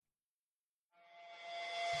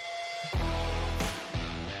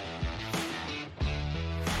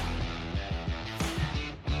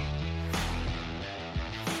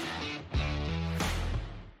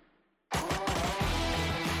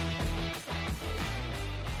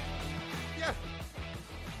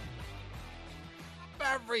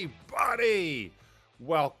everybody?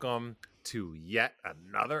 Welcome to yet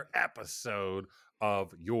another episode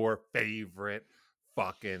of your favorite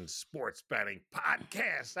fucking sports betting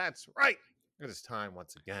podcast. That's right. It is time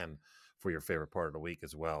once again for your favorite part of the week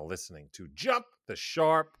as well, listening to Jump the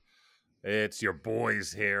Sharp. It's your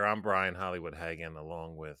boys here. I'm Brian Hollywood Hagan,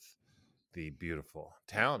 along with the beautiful,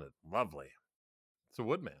 talented, lovely, it's a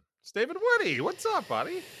Woodman. It's David Woody. What's up,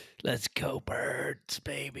 buddy? Let's go, birds,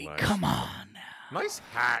 baby. Nice. Come on now. Nice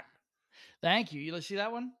hat. Thank you. You see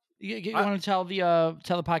that one? You want to tell the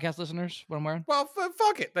podcast listeners what I'm wearing? Well,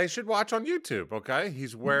 fuck it. They should watch on YouTube, okay?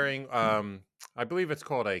 He's wearing, I believe it's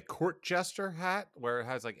called a court jester hat, where it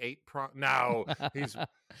has like 8 No, he's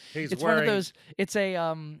It's wearing... one of those. It's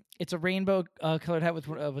a rainbow colored hat with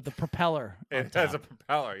the propeller. It has a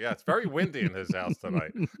propeller. Yeah, it's very windy in his house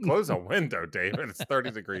tonight. Close a window, David. It's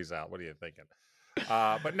 30 degrees out. What are you thinking?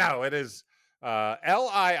 But no, it is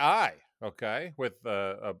LII. Okay, with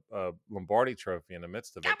a Lombardi trophy in the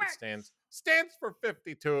midst of it. It stands for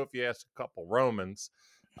 52 if you ask a couple Romans.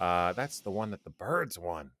 That's the one that the Birds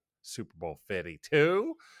won, Super Bowl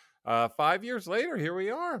 52. 5 years later, here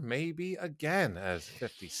we are, maybe again, as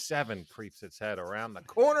 57 creeps its head around the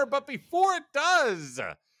corner. But before it does,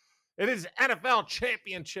 it is NFL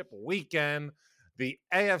Championship weekend. The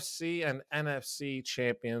AFC and NFC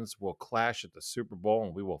champions will clash at the Super Bowl,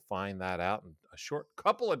 and we will find that out in a short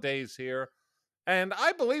couple of days here. And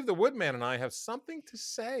I believe the Woodman and I have something to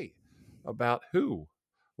say about who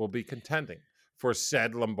will be contending for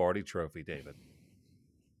said Lombardi trophy, David.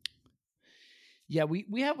 Yeah,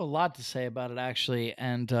 we have a lot to say about it, actually,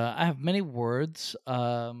 and I have many words.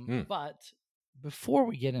 But before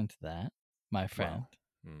we get into that, my friend.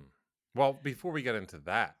 Well, before we get into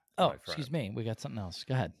that, oh, excuse me, we got something else.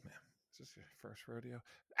 Go ahead. Man, is this your first rodeo?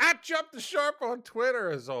 At Jump the Sharp on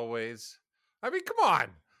Twitter, as always. I mean, come on.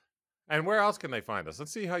 And where else can they find us?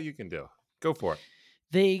 Let's see how you can do. Go for it.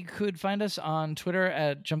 They could find us on Twitter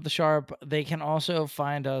at Jump the Sharp. They can also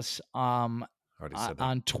find us on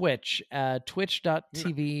Twitch,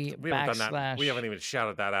 twitch.tv / We haven't even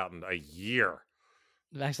shouted that out in a year.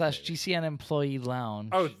 / GCN Employee Lounge.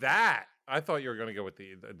 Oh, that. I thought you were going to go with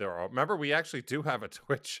remember, we actually do have a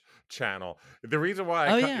Twitch channel. The reason why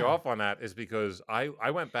I cut you off on that is because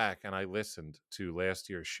I went back and I listened to last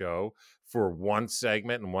year's show for one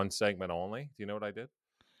segment and one segment only. Do you know what I did?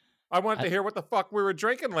 I wanted to hear what the fuck we were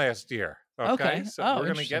drinking last year. Okay. So we're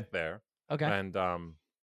going to get there. Okay.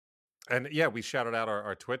 And yeah, we shouted out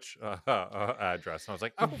our Twitch address. And I was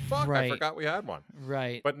like, oh, fuck, right. I forgot we had one.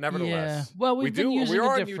 Right. But nevertheless, yeah. Well, we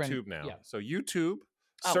are on YouTube now. Yeah. So YouTube.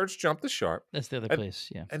 Search Jump the Sharp. That's the other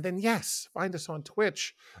place, yeah. And then, yes, find us on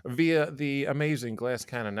Twitch via the amazing Glass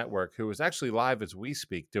Cannon Network, who is actually live as we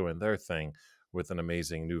speak doing their thing with an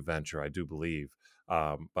amazing new venture, I do believe.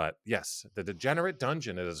 But yes, the Degenerate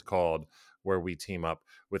Dungeon it is called, where we team up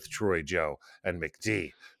with Troy, Joe, and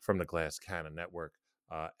McD from the Glass Cannon Network.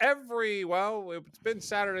 It's been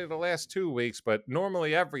Saturday the last 2 weeks, but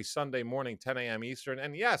normally every Sunday morning, 10 a.m. Eastern.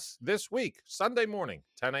 And yes, this week, Sunday morning,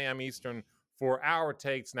 10 a.m. Eastern, for our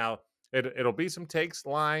takes. Now, it'll be some takes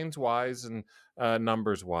lines-wise and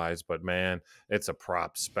numbers-wise, but man, it's a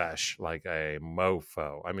prop spesh like a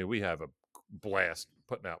mofo. I mean, we have a blast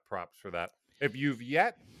putting out props for that. If you've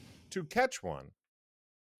yet to catch one,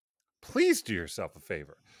 please do yourself a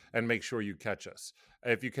favor and make sure you catch us.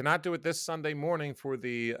 If you cannot do it this Sunday morning for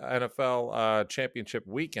the NFL Championship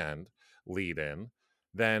weekend lead-in,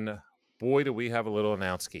 then boy, do we have a little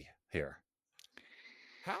announcement here.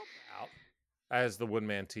 How about, as the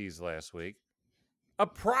Woodman teased last week, a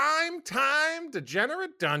prime time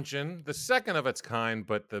Degenerate Dungeon, the second of its kind,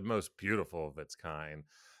 but the most beautiful of its kind,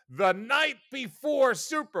 the night before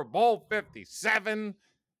Super Bowl 57.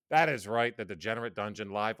 That is right, the Degenerate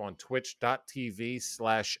Dungeon live on twitch.tv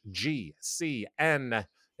 / GCN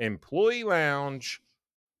Employee Lounge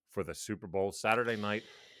for the Super Bowl Saturday night,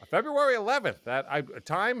 February 11th. That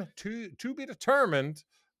time to be determined.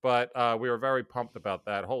 But we were very pumped about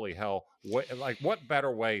that. Holy hell. What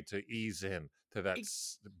better way to ease in to that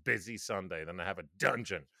busy Sunday than to have a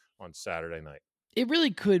dungeon on Saturday night? It really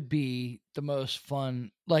could be the most fun.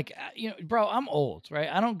 Bro, I'm old, right?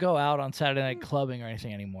 I don't go out on Saturday night clubbing or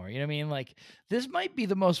anything anymore. You know what I mean? This might be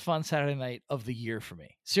the most fun Saturday night of the year for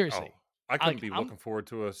me. Seriously. I couldn't be looking forward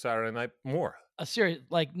to a Saturday night more. I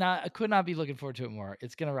could not be looking forward to it more.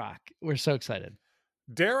 It's going to rock. We're so excited.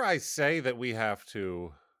 Dare I say that we have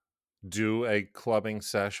to do a clubbing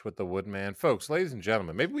sesh with the Woodman? Folks, ladies and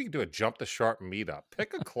gentlemen, maybe we can do a Jump the Sharp meetup.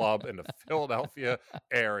 Pick a club in the Philadelphia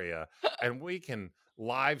area, and we can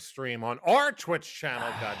live stream on our Twitch channel,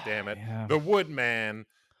 goddammit, yeah. The Woodman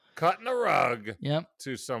cutting a rug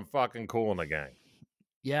to some fucking Kool in the Gang.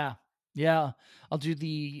 Yeah. I'll do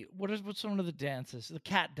what's one of the dances? The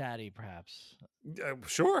Cat Daddy, perhaps.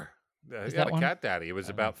 Sure. Is Yeah, that the one? Cat Daddy. It was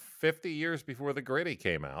Okay. about 50 years before the Gritty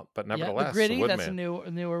came out, but Yeah, the nevertheless, Gritty. That's a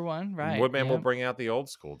newer one, right? Woodman will Yeah, bring out the old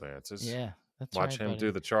school dances. yeah. That's Watch right, him do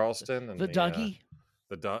buddy. the Charleston and The Dougie.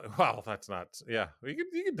 well, that's not. Yeah, you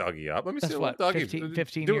can Dougie up. Let me see That's a little what Dougie.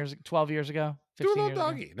 15 Do years, 12 years ago. do a 15 little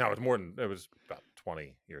years ago. Dougie. No, it's more than it was about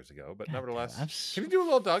 20 years ago, but God damn it, I'm nevertheless, can so you do a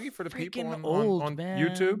little Dougie for the people freaking on old, on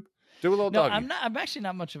YouTube? man. Do a little No, Dougie. I'm not. I'm actually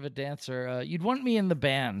not much of a dancer. You'd want me in the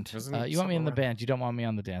band. You want me in the band. You don't want me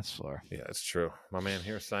on the dance floor. Yeah, it's true. My man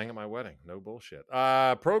here sang at my wedding. No bullshit.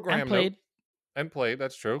 Program And played. and played.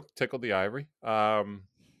 That's true. Tickled the ivory.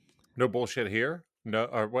 No bullshit here. No.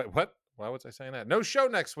 What? Why was I saying that? No show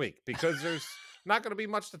next week because there's not going to be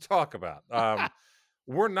much to talk about.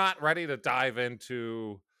 We're not ready to dive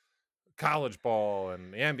into college ball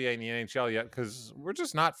and the NBA and the NHL yet because we're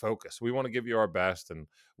just not focused. We want to give you our best, and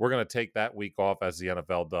we're going to take that week off as the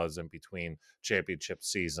NFL does in between championship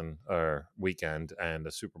season or weekend and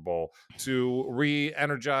the Super Bowl to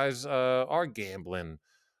re-energize our gambling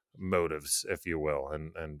motives, if you will,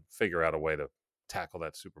 and figure out a way to tackle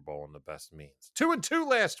that Super Bowl in the best means. 2-2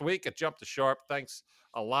 last week. It jumped to sharp. Thanks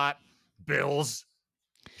a lot, Bills,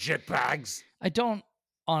 jitbags. I don't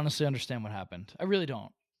honestly understand what happened. I really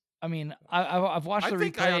don't. I mean, I've watched the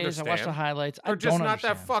replays. I watched the highlights. They're just not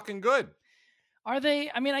understand. that fucking good. Are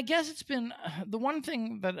they? I mean, I guess it's been the one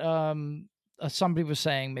thing that somebody was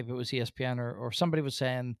saying, maybe it was ESPN or somebody was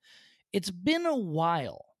saying, it's been a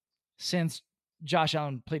while since Josh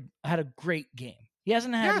Allen had a great game. He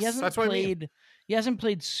hasn't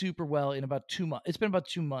played super well in about 2 months. It's been about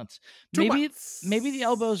 2 months. Maybe the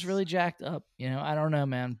elbow's really jacked up. I don't know,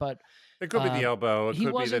 man. But it could be the elbow. It he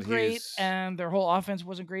could wasn't be that great, and their whole offense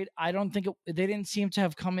wasn't great. I don't think they didn't seem to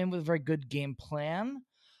have come in with a very good game plan.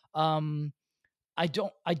 I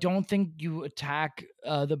don't think you attack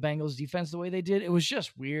the Bengals defense the way they did. It was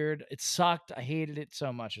just weird. It sucked. I hated it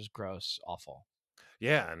so much. It was gross, awful.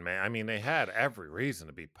 Yeah, and man, I mean, they had every reason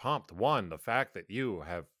to be pumped. One, the fact that you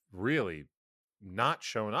have really not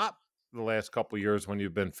shown up the last couple of years when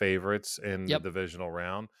you've been favorites in the divisional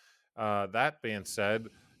round. That being said,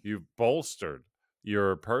 you've bolstered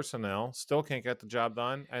your personnel, still can't get the job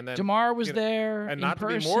done. And then DeMar was there, and not to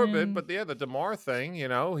be morbid, but the DeMar thing,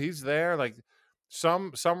 he's there. Like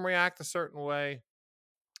some react a certain way.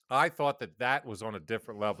 I thought that was on a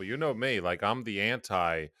different level. You know me, like I'm the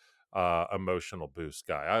anti emotional boost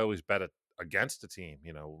guy. I always bet against the team,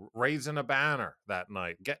 raising a banner that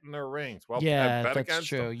night, getting their rings. Well, yeah, bet that's against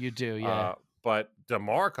true. them. You do, yeah. But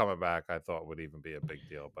DeMar coming back, I thought would even be a big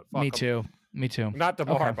deal. But fuck me too. Not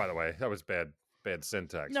DeMar, by the way. That was bad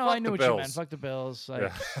syntax. No, fuck I knew what you meant. Fuck the Bills.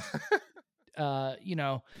 Like,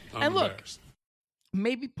 and look,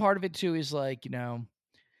 maybe part of it too is like,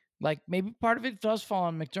 maybe part of it does fall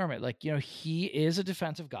on McDermott. Like, he is a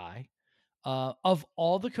defensive guy. Of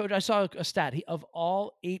all the coaches, I saw a stat. Of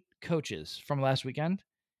all 8 coaches from last weekend,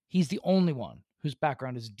 he's the only one whose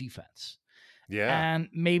background is defense. Yeah. And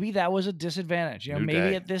maybe that was a disadvantage.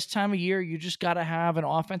 Maybe at this time of year, you just got to have an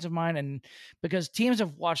offensive mind. And because teams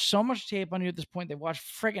have watched so much tape on you at this point, they've watched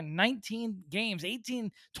friggin' 19 games, 18,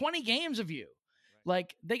 20 games of you.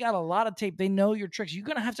 Like, they got a lot of tape. They know your tricks. You're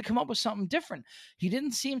going to have to come up with something different. He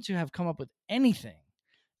didn't seem to have come up with anything.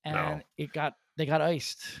 And they got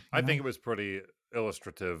iced. I think it was pretty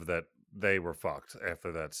illustrative that they were fucked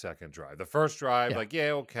after that second drive. The first drive,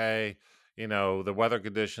 okay. The weather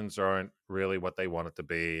conditions aren't really what they want it to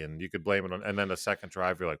be, and you could blame it on. And then the second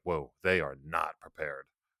drive, you're like, whoa, they are not prepared.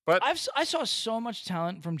 But I saw so much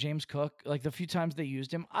talent from James Cook. Like the few times they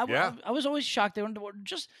used him, I was always shocked. They wanted to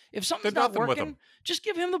just if something's not working, just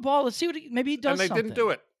give him the ball. Let's see what maybe he does. And they didn't do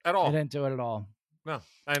it at all. They didn't do it at all. No,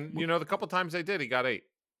 and the couple times they did, he got 8.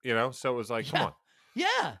 So it was like, come on.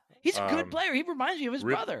 Yeah, he's a good player. He reminds me of his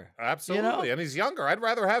brother. Absolutely, and he's younger. I'd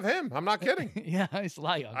rather have him. I'm not kidding. Yeah, he's a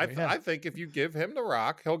lot younger. I think if you give him the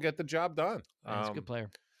rock, he'll get the job done. He's a good player.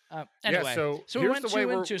 Anyway, so we here's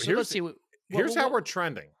went 2-2. So let's see. Here's how we're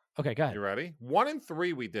trending. Okay, go ahead. You ready?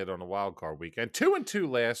 1-3 we did on the wild card weekend.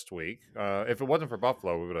 2-2 last week. If it wasn't for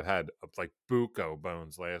Buffalo, we would have had like buco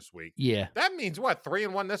bones last week. Yeah. That means what?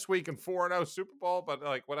 3-1 this week and 4-0 Super Bowl. But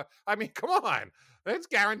like, what? I mean, come on. That's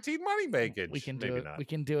guaranteed money making. We can do Maybe it. not. We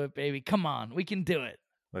can do it, baby. Come on, we can do it.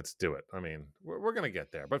 Let's do it. I mean, we're gonna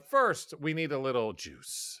get there. But first, we need a little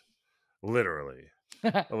juice. Literally,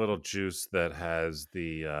 a little juice that has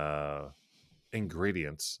the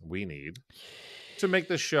ingredients we need to make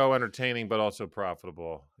the show entertaining but also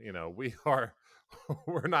profitable.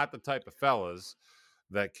 We're not the type of fellas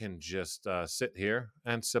that can just sit here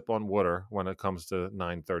and sip on water when it comes to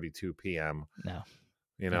 9:32 p.m. No.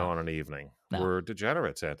 No. on an evening. No. We're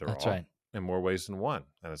degenerates after That's all, right. in more ways than one.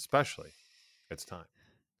 And especially, it's time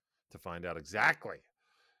to find out exactly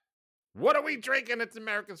what are we drinking. It's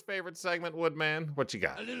America's favorite segment, Woodman. What you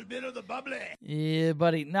got? A little bit of the bubbly. Yeah,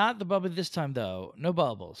 buddy. Not the bubbly this time, though. No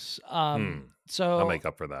bubbles. I'll So make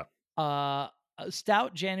up for that.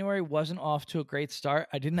 Stout January wasn't off to a great start.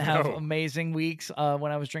 I didn't have No. amazing weeks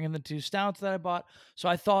when I was drinking the 2 stouts that I bought. So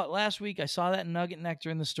I thought last week I saw that Nugget Nectar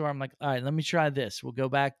in the store. I'm like, all right, let me try this. We'll go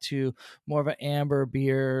back to more of an amber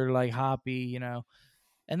beer, like hoppy,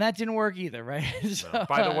 and that didn't work either, right? No.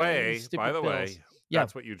 By the way, stupid pills.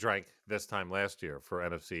 that's what you drank this time last year for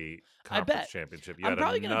NFC I Conference bet. Championship. You I'm had a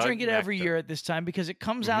probably going to drink it Nug every Nectar. year at this time because it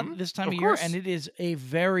comes out Mhm. this time Of of year, course. and it is a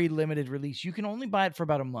very limited release. You can only buy it for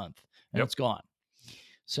about a month, and Yep. it's gone.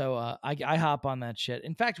 So I hop on that shit.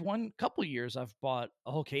 In fact, couple years I've bought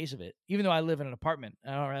a whole case of it, even though I live in an apartment.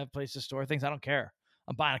 I don't have a place to store things. I don't care.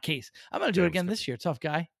 I'm buying a case. I'm going to do it James again Cooper. this year. Tough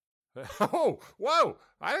guy. Oh, whoa.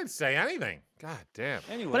 I didn't say anything. God damn.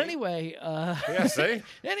 Anyway. But anyway, Yeah, see?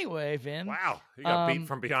 anyway, Vin, Wow. You got beat Um,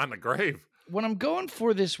 from beyond the grave. what I'm going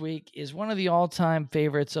for this week is one of the all-time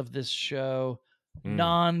favorites of this show, Mm.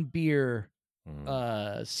 non-beer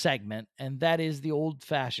Mm. segment, and that is the old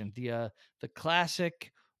fashioned, the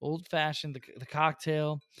classic old fashioned, the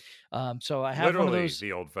cocktail. So I have Literally one of those.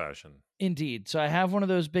 the old fashioned. Indeed. So I have one of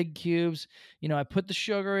those big cubes. I put the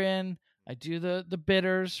sugar in. I do the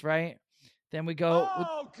bitters, right? Then we go.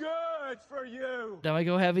 Oh, good for you. Then we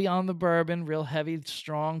go heavy on the bourbon, real heavy,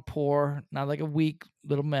 strong pour, not like a weak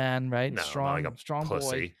little man, right? No, strong, not like a strong boy.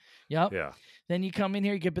 pussy. Yep. Yeah. Then you come in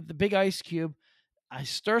here, you get the big ice cube. I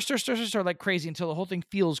stir like crazy until the whole thing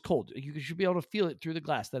feels cold. You should be able to feel it through the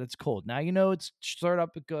glass that it's cold. Now you know it's stirred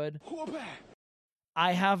up good.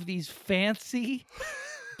 I have these fancy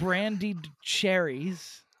brandied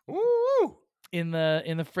cherries Ooh. in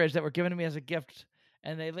the fridge that were given to me as a gift,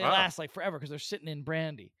 and they Wow. last like forever because they're sitting in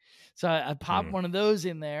brandy. So I pop one of those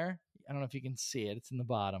in there. I don't know if you can see it. It's in the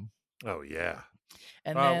bottom. Oh, yeah.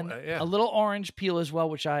 And Oh, then yeah. a little orange peel as well,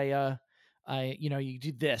 which I you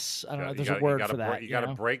do this. I don't know. There's a word for that. You got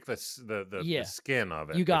to break the skin of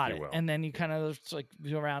it. You got if it, you will. and then you kind of like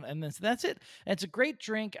go around, and then so that's it. And it's a great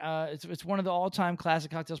drink. It's one of the all-time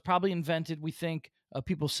classic cocktails, probably invented. We think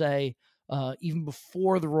people say even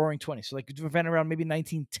before the Roaring '20s, so like invented around maybe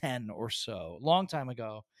 1910 or so, long time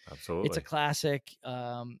ago. Absolutely. It's a classic.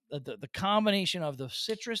 The combination of the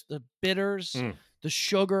citrus, the bitters, the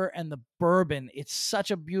sugar, and the bourbon. It's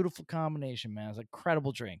such a beautiful combination, man. It's an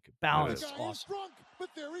incredible drink. Balance, is. awesome. Drunk, but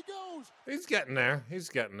there he goes. He's getting there.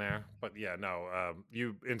 But yeah, no.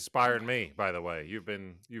 You inspired me. By the way, you've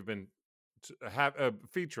been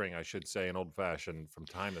featuring, I should say, an old fashioned from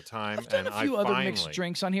time to time. I've done and a few I other finally, mixed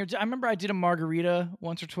drinks on here. I remember I did a margarita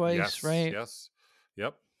once or twice, Yes, right? Yes.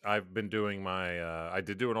 Yep. I've been doing my. I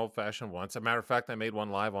did do an old fashioned once. As a matter of fact, I made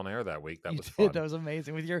one live on air that week. That You was did. fun. That was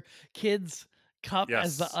amazing with your kids' cup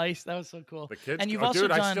as the Yes. ice. That was so cool. The kids, And you've oh, also dude,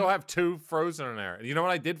 done. I still have 2 frozen in there. And you know what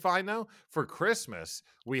I did find though? For Christmas,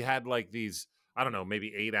 we had like these, I don't know, maybe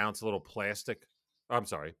 8-ounce little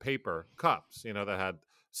paper cups, that had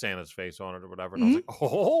Santa's face on it or whatever. And I was like,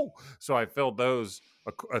 oh, so I filled those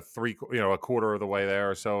a quarter of the way there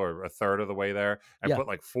or so, or a third of the way there, and Yeah. put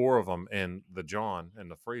like 4 of them in the John in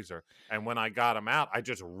the freezer. And when I got them out, I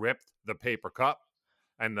just ripped the paper cup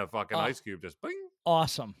and the fucking ice cube just bing.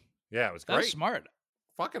 Awesome. Yeah, it was That's great. smart.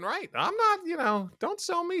 Fucking right. I'm not, don't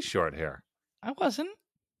sell me short here. I wasn't.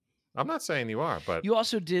 I'm not saying you are, but You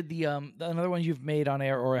also did the another one you've made on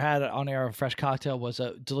air or had on air, a fresh cocktail was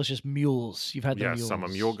delicious mules. You've had the yes, mules. I'm a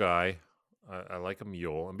mule guy. I like a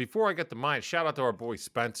mule. And before I get to mine, shout out to our boy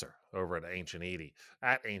Spencer over at Ancient Edie,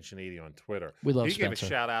 at Ancient Edie on Twitter. We love He Spencer. gave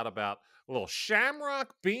a shout out about a little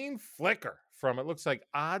Shamrock Bean Flicker from, it looks like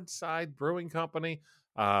Odd Side Brewing Company.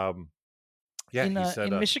 Yeah, in, he said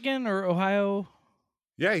in Michigan or Ohio.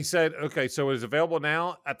 Yeah, he said, okay, so it is available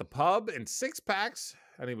now at the pub in 6-packs,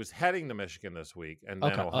 and he was heading to Michigan this week, and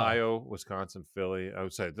then Okay. Ohio, Wisconsin, Philly. I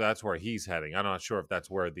would say that's where he's heading. I'm not sure if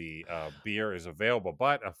that's where the beer is available,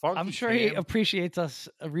 but a funky I'm sure he can- appreciates us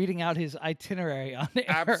reading out his itinerary on air.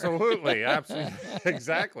 Absolutely,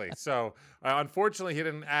 exactly. So, unfortunately, he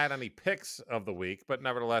didn't add any picks of the week, but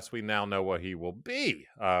nevertheless, we now know what he will be.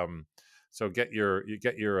 So get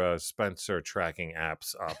your Spencer tracking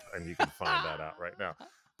apps up, and you can find that out right now.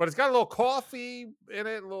 But it's got a little coffee in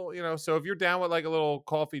it, so if you're down with like a little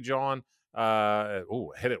coffee, John,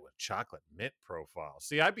 hit it with chocolate mint profile.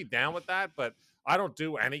 See, I'd be down with that, but I don't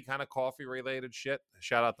do any kind of coffee related shit.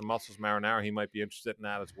 Shout out to Muscles Marinara. He might be interested in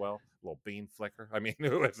that as well. A little bean flicker. I mean,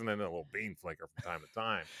 who isn't in a little bean flicker from time to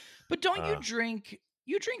time? But don't you drink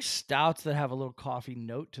You drink stouts that have a little coffee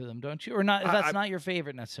note to them, don't you? Or not? I- That's I- not your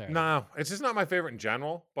favorite necessarily. No, it's just not my favorite in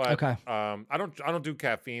general. But Okay. I don't do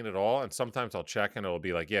caffeine at all. And sometimes I'll check and it'll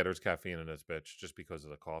be like, yeah, there's caffeine in this bitch just because of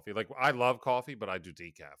the coffee. Like I love coffee, but I do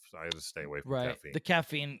decaf, so I just stay away from Right. caffeine. The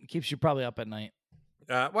caffeine keeps you probably up at night.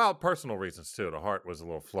 Well, personal reasons too. The heart was a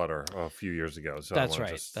little flutter a few years ago, so That's I wanna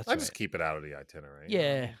right, Just, that's I just right. keep it out of the itinerary. you know?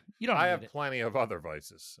 Yeah. You don't I need have it. plenty of other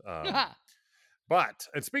vices. But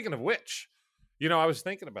and speaking of which, I was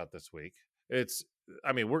thinking about this week.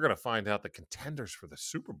 We're gonna find out the contenders for the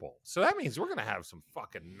Super Bowl. So that means we're gonna have some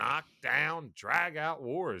fucking knockdown, drag out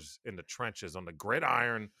wars in the trenches on the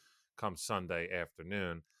gridiron come Sunday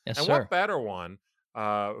afternoon. Yes, And sir. what better one,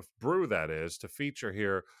 brew that is, to feature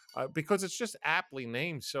here because it's just aptly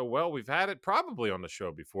named so well. We've had it probably on the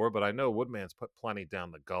show before, but I know Woodman's put plenty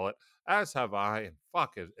down the gullet, as have I. And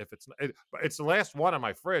fuck, if it's the last one in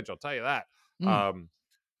my fridge, I'll tell you that. Mm.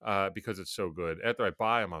 Because it's so good. After I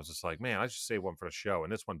buy them, I was just like, man, I should save one for the show.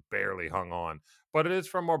 And this one barely hung on. But it is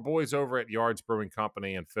from our boys over at Yards Brewing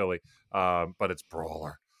Company in Philly. But it's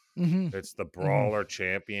Brawler. Mhm. It's the Brawler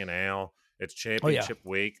Champion Ale. It's Oh, yeah. championship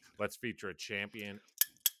week. Let's feature a champion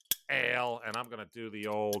ale. And I'm going to do the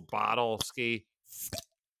old bottle ski.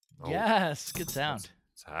 Oh, Yes. Good sound.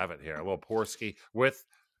 Let's have it here. A little pour ski with,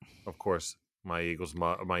 of course, my Eagles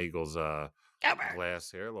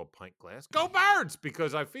glass here, a little pint glass. Go Birds!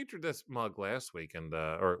 Because I featured this mug last week, and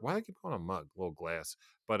or why do I keep calling it a mug? A little glass,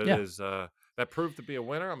 but it is that proved to be a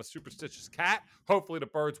winner. I'm a superstitious cat. Hopefully, the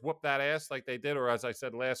Birds whoop that ass like they did, or as I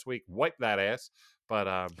said last week, wipe that ass. But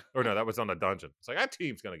or no, that was on the dungeon. It's like that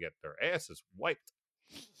team's gonna get their asses wiped.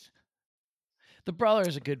 The Brawler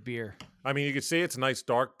is a good beer. I mean, you can see it's a nice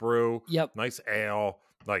dark brew. Yep. Nice ale.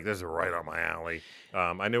 Like, this is right on my alley.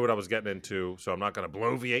 I knew what I was getting into, so I'm not going to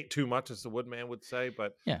bloviate too much, as the Woodman would say.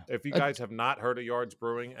 But Yeah. if you guys have not heard of Yards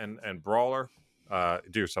Brewing and Brawler,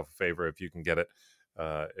 do yourself a favor if you can get it.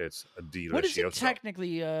 It's a delicious. What is it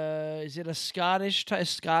technically? Is it a Scotch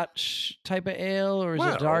type of ale, or is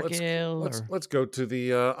it dark ale? Let's go to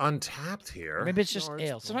the Untapped here. Maybe it's just Yards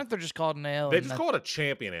ale. Sometimes they're just called an ale. They just call it a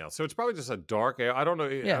champion ale, so it's probably just a dark ale. I don't know.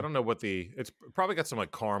 Yeah. I don't know what it's probably got some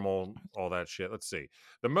like caramel, all that shit. Let's see.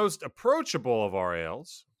 The most approachable of our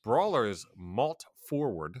ales, Brawler, is malt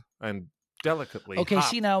forward and delicately. Okay, hopped.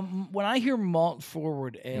 see now, when I hear malt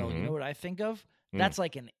forward ale, you Mhm. know what I think of? Mm. That's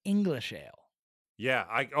like an English ale. Yeah,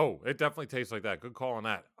 it definitely tastes like that. Good call on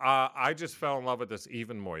that. I just fell in love with this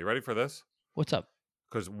even more. You ready for this? What's up?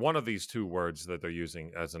 Because one of these two words that they're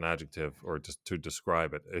using as an adjective or just to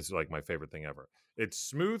describe it is like my favorite thing ever. It's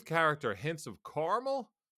smooth character, hints of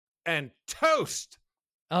caramel and toast.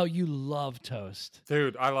 Oh, you love toast.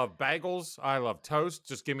 Dude, I love bagels. I love toast.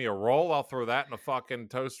 Just give me a roll. I'll throw that in a fucking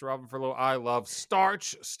toaster oven for a little. I love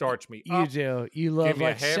starch. Starch me You up. do. You love Give me a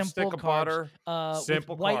like half simple stick of carbs. butter. With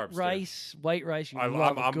Simple white carbs, dude. rice. White rice. You I'm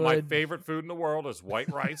love good. my favorite food in the world is white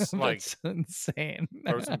rice. Like, That's insane.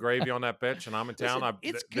 throw some gravy on that bitch, and I'm in town. Listen,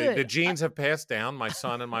 it's The good. genes have passed down. My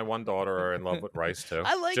son and my one daughter are in love with rice too.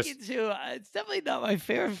 I like it too. It's definitely not my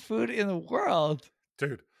favorite food in the world.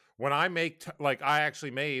 Dude. When I make I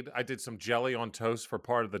did some jelly on toast for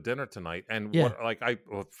part of the dinner tonight, and Yeah. I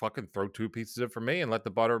will fucking throw 2 pieces of it for me and let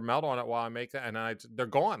the butter melt on it while I make it, and they're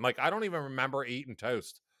gone. Like, I don't even remember eating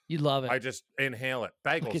toast. You love it. I just inhale it.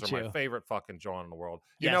 Bagels at are my you. favorite fucking joint in the world.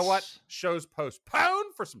 You know what? Yes. Show's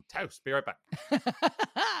postponed for some toast. Be right back.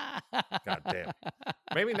 God damn.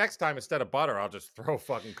 Maybe next time instead of butter, I'll just throw a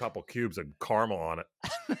fucking couple cubes of caramel on it.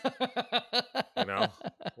 You know,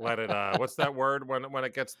 let it. What's that word when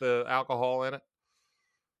it gets the alcohol in it?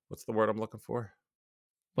 What's the word I'm looking for?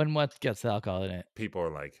 When what gets the alcohol in it? People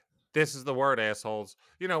are like, "This is the word, assholes."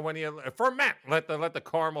 You know, when you ferment, let the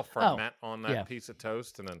caramel ferment on that yeah. piece of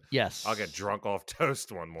toast, and then Yes. I'll get drunk off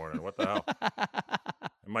toast one morning. What the hell?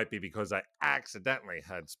 It might be because I accidentally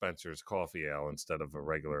had Spencer's coffee ale instead of a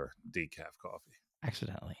regular decaf coffee.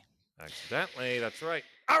 Accidentally. Accidentally, that's right.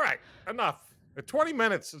 All right, enough. 20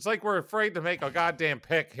 minutes. It's like we're afraid to make a goddamn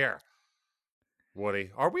pick here.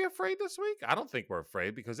 Woody, are we afraid this week? I don't think we're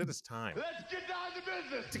afraid because it is time Let's get down to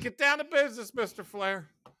business. to get down to business, Mr. Flair.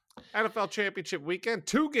 NFL Championship weekend,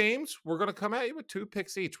 2 games. We're going to come at you with 2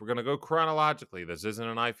 picks each. We're going to go chronologically. This isn't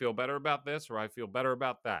an I feel better about this or I feel better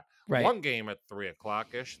about that. Right. One game at 3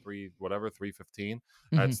 o'clock-ish, 3:15.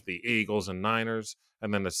 That's the Eagles and Niners.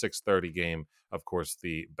 And then the 6:30 game, of course,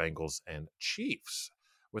 the Bengals and Chiefs.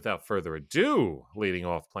 Without further ado, leading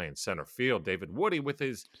off playing center field, David Woody with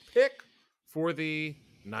his pick for the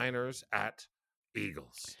Niners at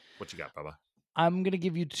Eagles. What you got, Bubba? I'm going to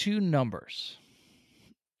give you 2 numbers.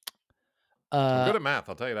 I'm good at math,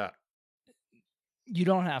 I'll tell you that. You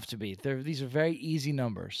don't have to be. These are very easy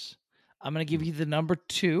numbers. I'm going to give you the number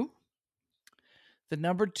 2. The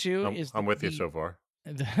number 2 is I'm with you so far.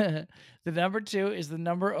 The number 2 is the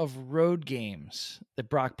number of road games that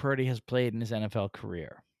Brock Purdy has played in his NFL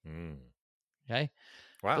career. Okay?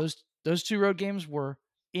 Wow. Those 2 road games were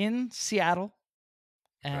in Seattle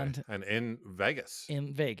and in Vegas.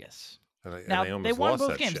 In Vegas. And now, they won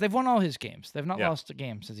both games. Shit. They've won all his games. They've not lost a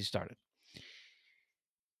game since he started.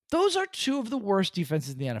 Those are 2 of the worst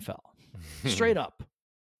defenses in the NFL. Straight up.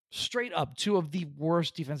 2 of the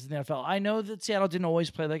worst defenses in the NFL. I know that Seattle didn't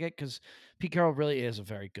always play like it because Pete Carroll really is a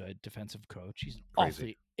very good defensive coach.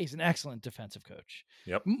 He's an excellent defensive coach.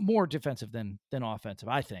 Yep. More defensive than offensive,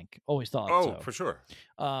 I think. Always thought so. Oh, for sure.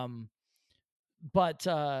 But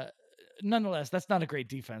nonetheless, that's not a great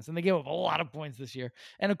defense. And they gave up a lot of points this year.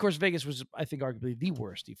 And of course, Vegas was, I think, arguably the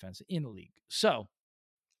worst defense in the league. So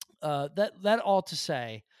that all to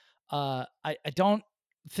say, I don't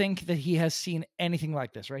think that he has seen anything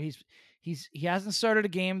like this, right? He hasn't started a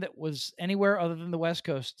game that was anywhere other than the West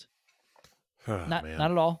Coast. Not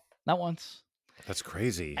at all. Not once. That's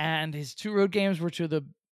crazy. And his 2 road games were 2 of the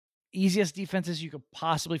easiest defenses you could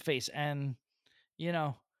possibly face. And,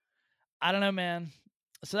 I don't know, man.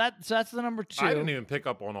 So that's the number 2. I didn't even pick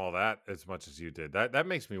up on all that as much as you did. That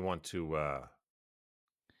makes me want to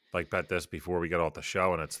bet this before we get off the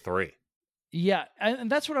show, and it's 3. Yeah,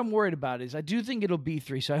 and that's what I'm worried about. Is I do think it'll be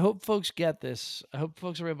 3. So I hope folks get this. I hope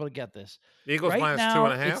folks are able to get this. Eagles right minus now,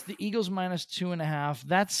 2.5. It's the Eagles minus 2.5.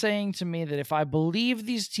 That's saying to me that if I believe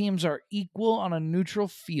these teams are equal on a neutral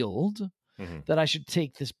field, that I should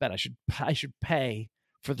take this bet. I should pay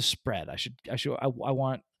for the spread. I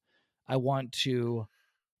want to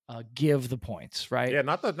give the points, right? Yeah,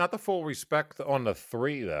 not the full respect on the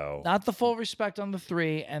 3 though. Not the full respect on the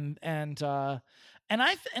 3, and I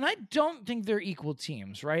don't think they're equal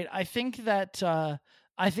teams, right? I think that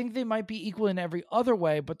I think they might be equal in every other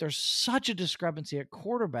way, but there's such a discrepancy at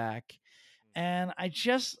quarterback, and I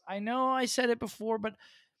know I said it before, but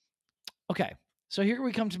okay. So here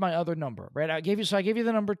we come to my other number, right? I gave you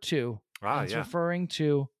the number 2. It's referring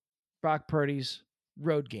to Brock Purdy's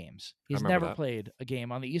road games. He's never played a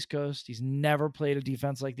game on the East Coast. He's never played a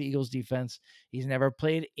defense like the Eagles defense. He's never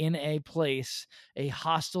played in a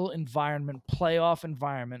hostile environment, playoff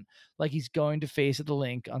environment like he's going to face at the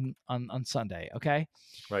Link on Sunday. Okay.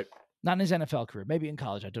 Right. Not in his NFL career, maybe in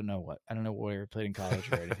college. I don't know where he played in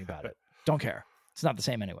college or anything about it. Don't care. It's not the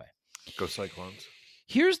same anyway. Go Cyclones.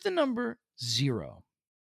 Here's the number 0.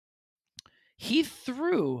 He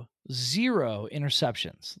threw 0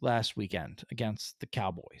 interceptions last weekend against the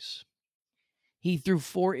Cowboys. He threw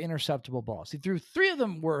 4 interceptable balls. He threw 3 of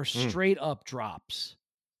them were straight up drops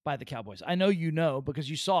by the Cowboys. I know you know because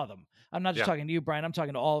you saw them. I'm not just talking to you, Brian. I'm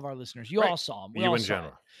talking to all of our listeners. You all saw them. You in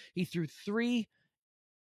general. He threw 3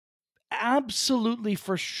 absolutely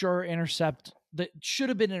for sure intercept that should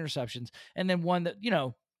have been interceptions, and then 1 that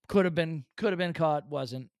could have been caught,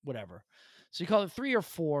 wasn't, whatever. So you call it 3 or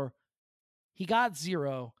 4. He got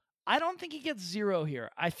 0. I don't think he gets 0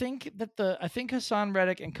 here. I think Hassan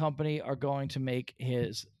Reddick and company are going to make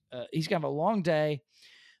his. He's gonna have a long day.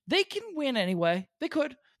 They can win anyway. They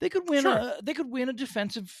could win. Sure. They could win a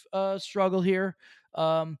defensive struggle here.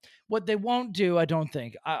 What they won't do, I don't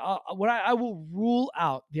think. I will rule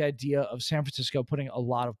out the idea of San Francisco putting a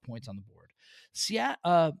lot of points on the board.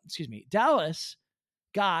 Dallas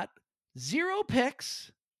got 0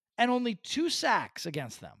 picks and only 2 sacks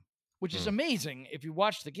against them, which is amazing. If you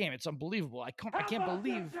watch the game, it's unbelievable. I can't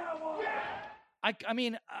believe.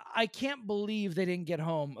 I can't believe they didn't get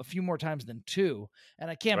home a few more times than 2, and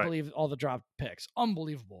I can't believe all the dropped picks.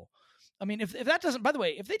 Unbelievable. I mean, if that doesn't, by the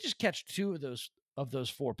way, if they just catch 2 of those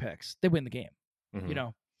 4 picks, they win the game.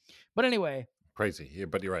 But anyway, crazy. Yeah,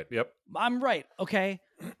 but you're right. Yep, I'm right. Okay,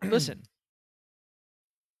 listen.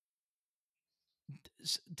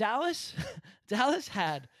 Dallas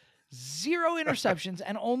had 0 interceptions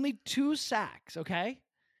and only 2 sacks, okay?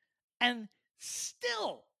 And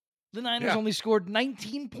still, the Niners only scored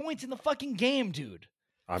 19 points in the fucking game, dude.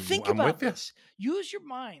 Think about this. Use your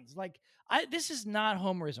minds. This is not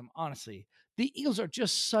homerism, honestly. The Eagles are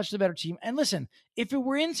just such the better team. And listen, if it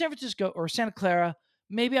were in San Francisco or Santa Clara,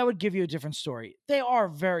 maybe I would give you a different story. They are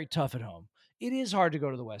very tough at home. It is hard to go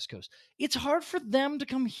to the West Coast. It's hard for them to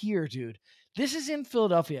come here, dude. This is in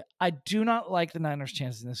Philadelphia. I do not like the Niners'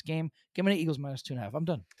 chances in this game. Give me the Eagles minus 2.5. I'm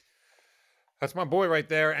done. That's my boy right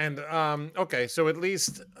there. And okay, so at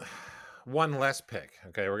least 1 less pick.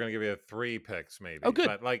 Okay, we're gonna give you 3 picks, maybe. Oh,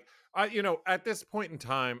 good. But at this point in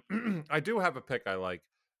time, I do have a pick I like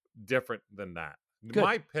different than that. Good.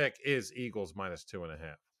 My pick is Eagles minus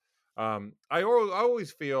 2.5. I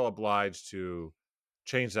always feel obliged to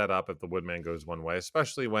change that up if the Woodman goes one way,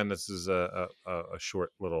 especially when this is a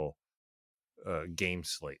short little game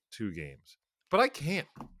slate, 2 games. But I can't.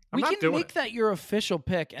 I'm We not can doing make it. that your official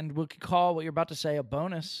pick, and we could call what you're about to say a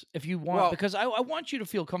bonus if you want, Well- because I want you to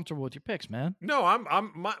feel comfortable with your picks, man. No,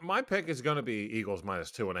 my pick is going to be Eagles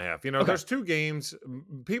 -2.5. You know, Okay. there's 2 games.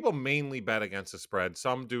 People mainly bet against the spread.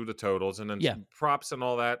 Some do the totals, and then Yeah. props and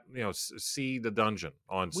all that. You know, see the dungeon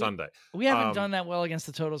on Sunday. We haven't Um, done that well against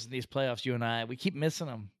the totals in these playoffs, you and I. We keep missing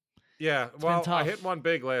them. Yeah, been well, I tough. hit one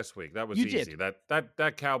big last week. That was You easy. did.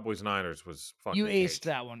 That Cowboys Niners was fucking. You aced cake.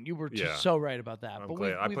 that one. You were Yeah. so right about that. I'm But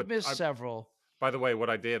glad. we've missed several. By the way, what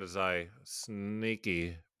I did is I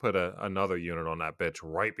sneaky put another unit on that bitch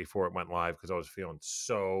right before it went live because I was feeling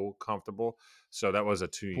so comfortable. So that was a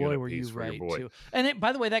 2 Boy, unit were piece you for right your boy. too. And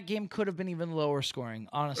by the way, that game could have been even lower scoring.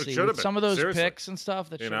 Honestly, should have with been. some of those Seriously. picks and stuff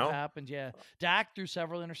that You should know? have happened. Yeah, Dak threw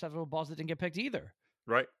several interceptable balls that didn't get picked either.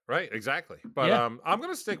 Right, exactly. But Yeah. I'm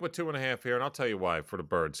going to stick with 2.5 here, and I'll tell you why for the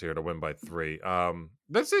Birds here to win by 3.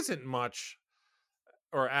 This isn't much,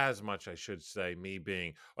 or as much, I should say, me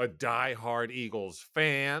being a diehard Eagles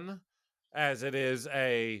fan, as it is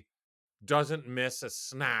a doesn't miss a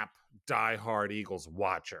snap diehard Eagles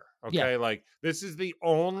watcher. Okay, like this is the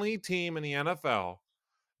only team in the NFL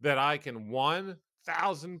that I can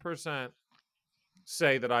 1,000%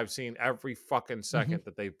 say that I've seen every fucking second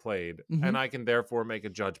that they've played, Mhm. and I can therefore make a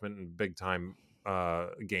judgment in big time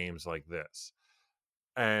games like this.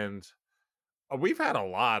 And we've had a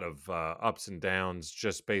lot of ups and downs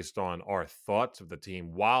just based on our thoughts of the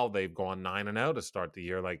team while they've gone 9-0 to start the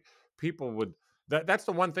year. Like people would that's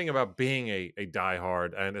the one thing about being a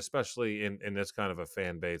diehard, and especially in this kind of a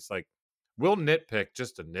fan base. Like we'll nitpick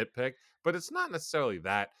just to nitpick, but it's not necessarily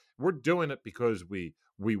that. We're doing it because we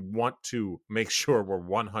want to make sure we're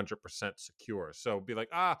 100% secure. So be like,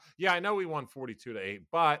 yeah, I know we won 42-8,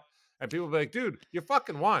 but, and people be like, dude, you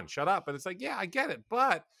fucking won. Shut up. And it's like, yeah, I get it,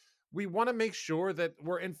 but we want to make sure that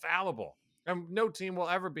we're infallible, and no team will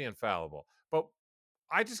ever be infallible. But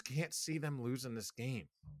I just can't see them losing this game.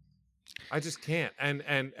 I just can't. And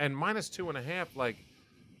 -2.5, like,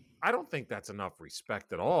 I don't think that's enough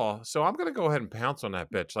respect at all. So I'm gonna go ahead and pounce on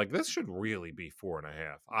that bitch. Like this should really be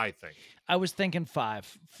 4.5. I think. I was thinking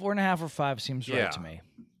 5, 4.5 or 5 seems Yeah. right to me.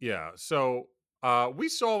 Yeah. So we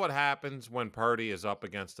saw what happens when Purdy is up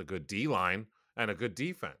against a good D line and a good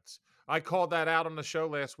defense. I called that out on the show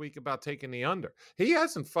last week about taking the under. He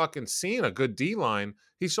hasn't fucking seen a good D line.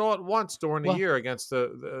 He saw it once during the year against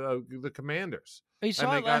the Commanders. He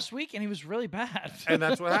saw it last week, and he was really bad. And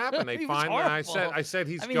that's what happened. They He was finally, horrible. I said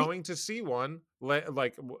he's going to see one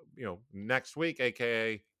next week,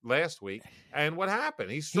 aka last week. And what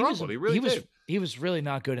happened? He struggled. He really did. He was really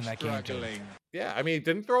not good in that game. Yeah, I mean, he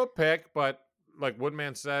didn't throw a pick, but like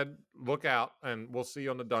Woodman said, look out, and we'll see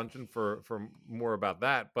you on the dungeon for more about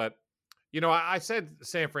that. But you know, I said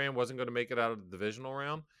San Fran wasn't going to make it out of the divisional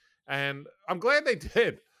round, and I'm glad they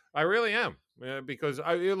did. I really am. Because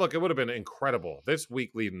look, it would have been incredible. This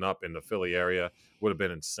week leading up in the Philly area would have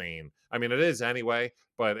been insane. I mean, it is anyway,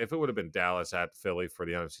 but if it would have been Dallas at Philly for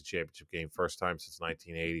the NFC Championship game, first time since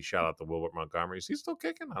 1980, shout out to Wilbert Montgomery. Is he still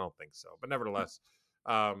kicking? I don't think so. But nevertheless,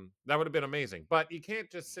 that would have been amazing. But you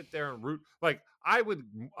can't just sit there and root. Like, I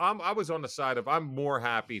was on the side of I'm more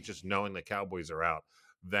happy just knowing the Cowboys are out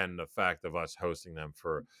than the fact of us hosting them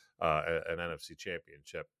for an NFC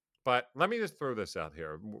Championship. But let me just throw this out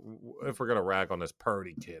here if we're going to rag on this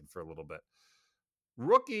Purdy kid for a little bit.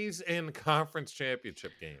 Rookies in conference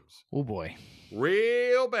championship games. Oh, boy.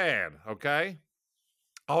 Real bad, okay?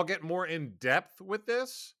 I'll get more in depth with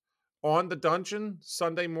this on the dungeon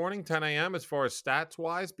Sunday morning, 10 a.m. as far as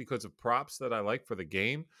stats-wise because of props that I like for the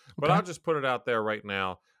game. But I'll just put it out there right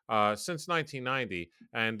now. Since 1990,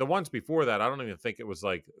 and the ones before that, I don't even think it was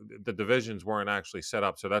like the divisions weren't actually set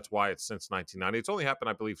up, so that's why it's since 1990. It's only happened,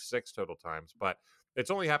 I believe, 6 total times, but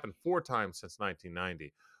it's only happened 4 times since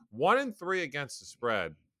 1990. 1-3 against the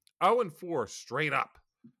spread, 0-4 straight up.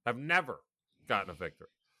 Have never gotten a victory.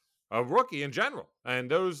 A rookie in general,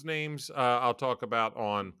 and those names I'll talk about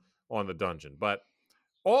on the dungeon. But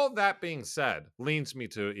all that being said, leans me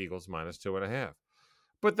to Eagles -2.5.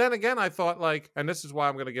 But then again, I thought and this is why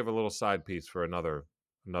I'm going to give a little side piece for another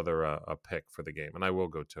a pick for the game, and I will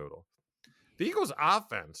go total. The Eagles'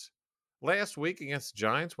 offense last week against the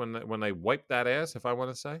Giants, when they wiped that ass, if I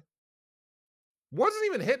want to say, wasn't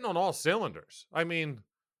even hitting on all cylinders. I mean,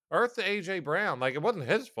 earth to A.J. Brown, it wasn't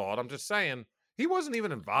his fault. I'm just saying he wasn't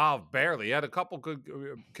even involved, barely. He had a couple good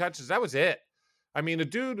catches. That was it. I mean, the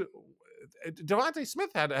dude, Devontae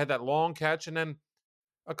Smith had that long catch, and then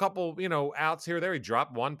a couple, outs here or there. He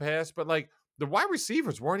dropped one pass, but the wide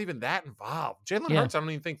receivers weren't even that involved. Jalen Yeah. Hurts, I don't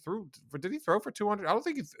even think did he throw for 200? I don't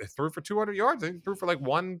think he threw for 200 yards. I think he threw for like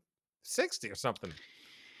 160 or something.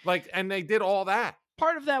 Like, and they did all that.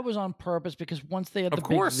 Part of that was on purpose because once they had Of the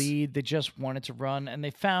course. big lead, they just wanted to run, and they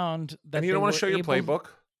found that And you they don't want were to show your able- playbook.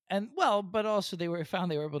 And well, but also they were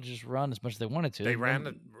able to just run as much as they wanted to. They And ran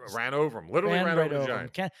then over him. Literally ran right over the him.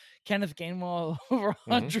 Giant. Kenneth Gainwell over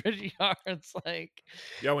 100 yards. Like,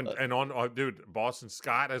 Yo, and on dude, Boston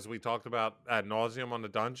Scott, as we talked about ad nauseum on the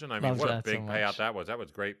dungeon. I mean, Loves what a that so big payout much. that was. That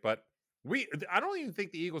was great. But I don't even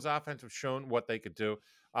think the Eagles offense have shown what they could do.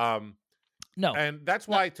 no, And that's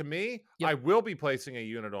why, to me, Yep. I will be placing a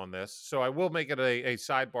unit on this. So I will make it a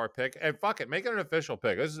sidebar pick. And fuck it, make it an official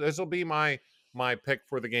pick. This will be my pick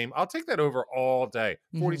for the game. I'll take that over all day.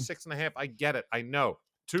 46.5. I get it. I know.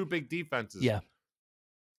 Two big defenses. Yeah.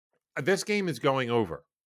 This game is going over.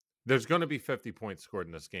 There's going to be 50 points scored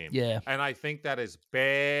in this game. Yeah, And I think that is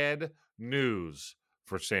bad news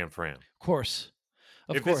for San Fran. of course.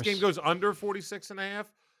 If this game goes under 46.5,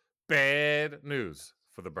 bad news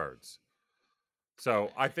for the Birds.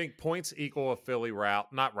 So I think points equal a Philly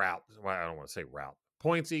route. Not route. Well, I don't want to say route.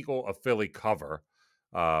 Points equal a Philly cover.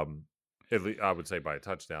 I would say by a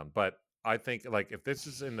touchdown. But I think like if this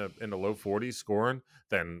is in the low 40s scoring,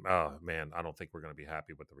 then man, I don't think we're going to be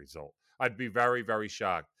happy with the result. I'd be very, very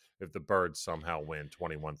shocked if the Birds somehow win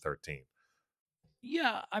 21-13.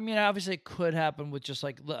 Yeah, I mean, obviously it could happen with just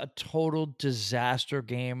like a total disaster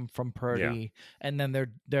game from Purdy, and then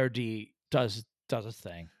their D does its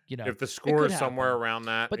thing. You know, If the score could is somewhere happen. around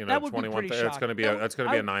that, But you that know, would be 21, pretty that's going to be shocking. that's going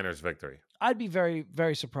to be a Niners victory. I'd be very,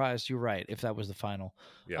 very surprised. You're right if that was the final.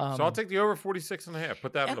 Yeah. So I'll take the over 46.5.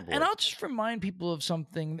 Put that on the board. And I'll just remind people of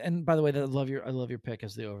something. And by the way, I love your pick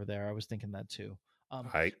as the over there. I was thinking that too.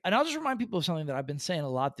 Right. And I'll just remind people of something that I've been saying a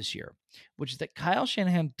lot this year, which is that Kyle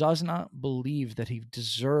Shanahan does not believe that he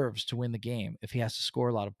deserves to win the game if he has to score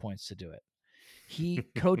a lot of points to do it. He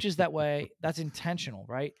coaches that way. That's intentional,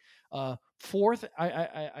 right? Fourth,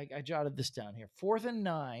 I jotted this down here. 4th and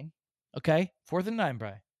 9. Okay, 4th and 9,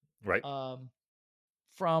 Bri. Right.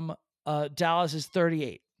 From Dallas's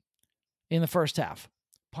 38 in the first half.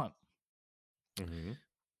 Punt. Mm-hmm.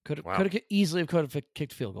 Could Wow. have easily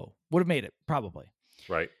kicked a field goal. Would have made it, probably.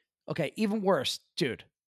 Right. Okay, even worse, dude.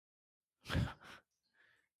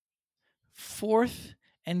 4th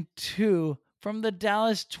and 2 from the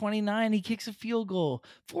Dallas 29. He kicks a field goal.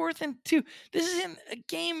 4th and 2. This isn't a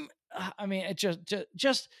game. I mean, it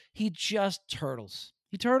he just turtles.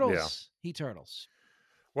 He turtles. Yeah. He turtles.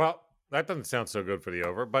 Well, that doesn't sound so good for the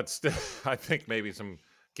over, but still, I think maybe some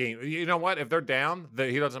game. You know what? If they're down,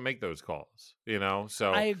 he doesn't make those calls. You know,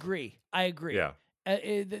 so I agree. Yeah.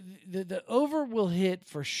 The over will hit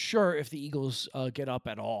for sure if the Eagles get up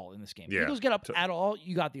at all in this game. Yeah. Eagles get up at all,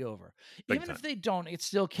 you got the over. Big Even time. if they don't, it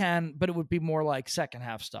still can, but it would be more like second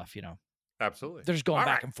half stuff, you know. Absolutely. They're just going All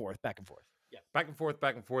back right. and forth, back and forth. Yeah. Back and forth,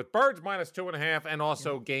 back and forth. Birds minus 2.5, and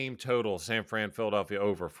also game total. San Fran, Philadelphia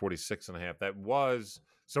over 46.5. That was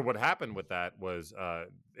so. What happened with that was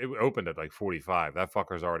it opened at like 45. That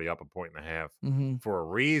fucker's already up 1.5 Mm-hmm. for a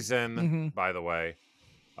reason. Mhm. By the way,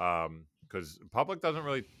 because public doesn't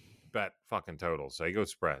really bet fucking totals. They go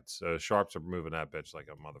spreads. Sharps are moving that bitch like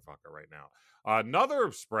a motherfucker right now.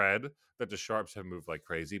 Another spread that the Sharps have moved like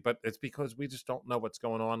crazy, but it's because we just don't know what's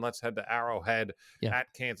going on. Let's head to Arrowhead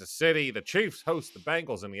at Kansas City. The Chiefs host the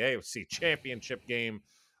Bengals in the AFC Championship game.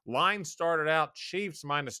 Line started out Chiefs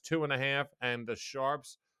minus 2.5, and the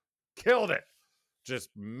Sharps killed it. Just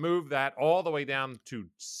moved that all the way down to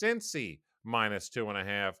Cincy minus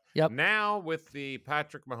 2.5. Yep. Now with the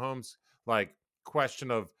Patrick Mahomes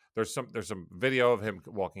question of there's some video of him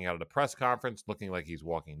walking out of the press conference looking like he's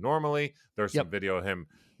walking normally. There's some video of him,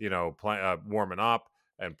 warming up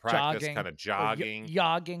and practice, kind of jogging,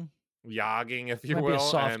 yogging, if you Might will. be a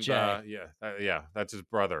soft And J. that's his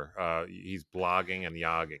brother. He's blogging and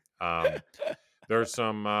yogging. There's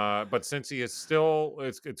some, but Cincy is still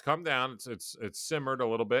it's come down. It's simmered a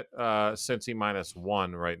little bit. Cincy minus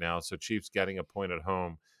 1 right now. So Chiefs getting a point at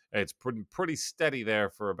home. It's pretty steady there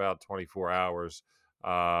for about 24 hours.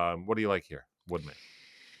 What do you like here, Woodman?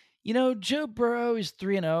 You know, Joe Burrow is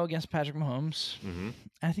 3-0 against Patrick Mahomes. Mm-hmm.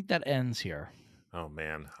 I think that ends here. Oh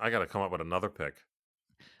man, I got to come up with another pick.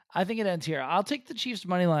 I think it ends here. I'll take the Chiefs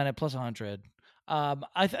money line at plus 100. I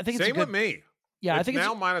think it's same with me. Yeah, I think it's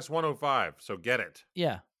now it's minus 105. So get it.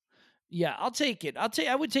 Yeah, I'll take it.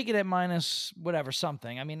 I would take it at minus whatever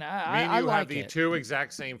something. I mean, I you like have the it. two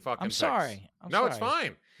exact same fucking. I'm picks. sorry. It's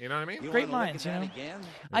fine. You know what I mean? Great minds, you know.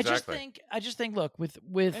 Exactly. I just think. Look, with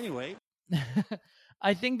Anyway,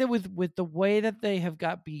 I think that with the way that they have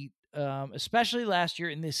got beat especially last year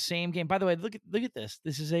in this same game. By the way, look at this.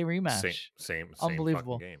 This is a rematch. Same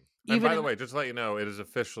Unbelievable. fucking game. And Even by the way, just to let you know, it is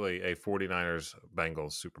officially a 49ers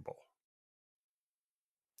Bengals Super Bowl.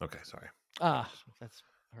 Okay, sorry. That's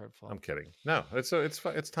hurtful. I'm kidding. No, it's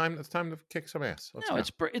time to kick some ass. Let's No,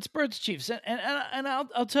 go. it's Birds Chiefs, and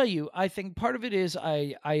I'll tell you, I think part of it is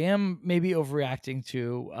I am maybe overreacting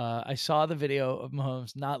to. I saw the video of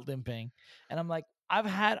Mahomes not limping, and I'm like,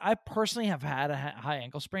 I personally have had a high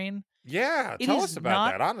ankle sprain. Yeah, tell us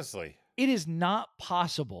about that. Honestly, it is not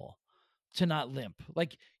possible to not limp.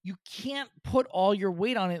 Like, you can't put all your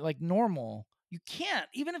weight on it like normal. You can't,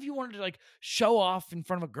 even if you wanted to like show off in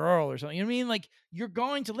front of a girl or something. You know what I mean? Like, you're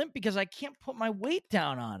going to limp because I can't put my weight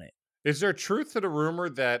down on it. is there truth to the rumor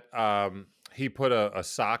that he put a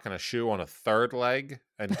sock and a shoe on a third leg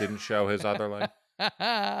and didn't show his other leg?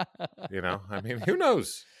 You know, I mean, who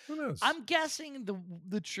knows? Who knows? I'm guessing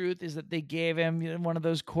the truth is that they gave him one of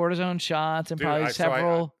those cortisone shots and Dude, probably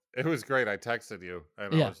several. It was great. I texted you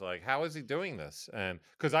and I was like, how is he doing this? And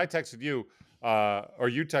because I texted you, or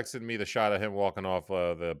you texted me the shot of him walking off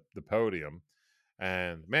the podium,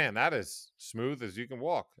 and man, that is smooth as you can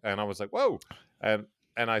walk. And I was like, whoa. And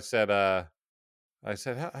I said, how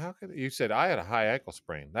could you said I had a high ankle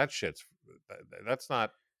sprain? That's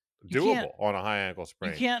not doable on a high ankle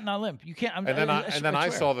sprain. You can't not limp. You can't. And then I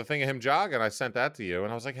saw the thing of him jogging. I sent that to you,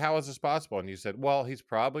 and I was like, how is this possible? And you said, well, he's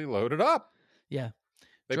probably loaded up. Yeah.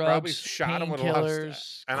 They Drugs, probably shot him with a lot of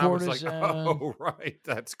stuff. And cortisone. I was like, oh, right.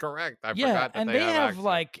 That's correct. I yeah, forgot that and they have actually.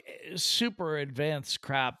 like super advanced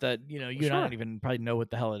crap that, you don't even probably know what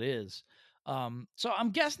the hell it is. So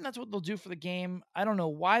I'm guessing that's what they'll do for the game. I don't know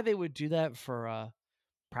why they would do that for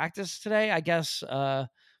practice today. I guess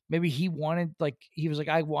maybe he wanted, like, he was like,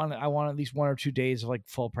 I want at least 1 or 2 days of like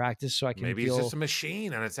full practice so I can Maybe it's just a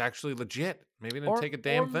machine and it's actually legit. Maybe it didn't take a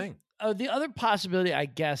damn thing. The other possibility, I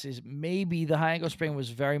guess, is maybe the high ankle sprain was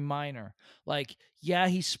very minor. Like, yeah,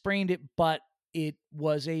 he sprained it, but it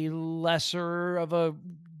was a lesser of a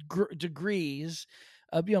degrees.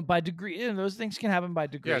 By degree, those things can happen by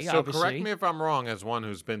degree. Yeah. So obviously. correct me if I'm wrong, as one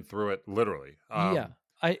who's been through it literally. Mine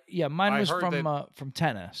was from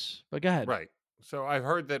tennis. But go ahead. Right. So I've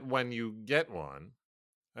heard that when you get one,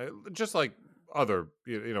 just like other,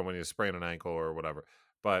 when you sprain an ankle or whatever,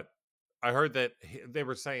 but I heard that they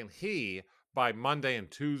were saying by Monday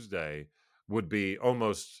and Tuesday would be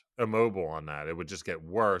almost immobile on that. It would just get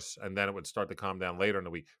worse, and then it would start to calm down later in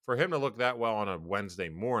the week. For him to look that well on a Wednesday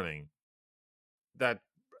morning, that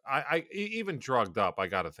I even drugged up, I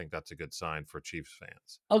got to think that's a good sign for Chiefs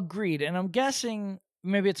fans. Agreed. And I'm guessing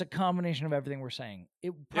maybe it's a combination of everything we're saying.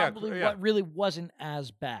 It probably really wasn't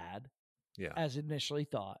as bad as initially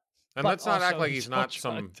thought. And let's not act like he's not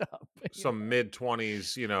some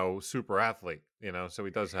mid-20s, super athlete, so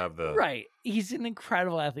he does have the... Right. He's an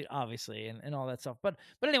incredible athlete, obviously, and all that stuff. But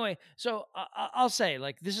anyway, so I'll say,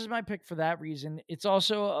 like, this is my pick for that reason. It's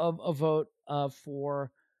also a vote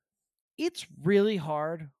for... It's really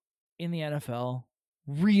hard in the NFL,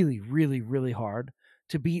 really, really, really hard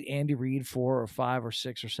to beat Andy Reid 4 or 5 or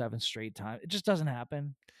 6 or 7 straight times. It just doesn't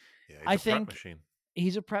happen. Yeah, I think prep machine.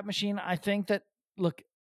 He's a prep machine. I think that, look...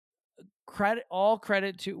 All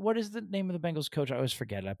credit to, what is the name of the Bengals coach? I always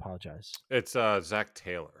forget. I apologize. It's Zach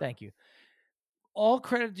Taylor. Thank you. All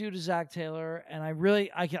credit due to Zach Taylor, and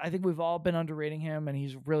I think we've all been underrating him, and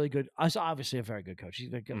he's really good. He's obviously a very good coach.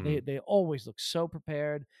 They always look so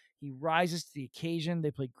prepared. He rises to the occasion.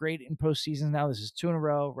 They play great in postseasons now. This is 2 in a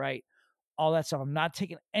row, right? All that stuff. I'm not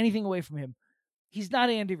taking anything away from him. He's not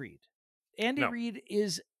Andy Reid. Andy Reid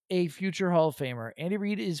is a future Hall of Famer. Andy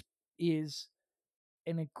Reid is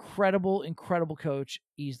an incredible, incredible coach.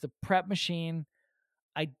 He's the prep machine.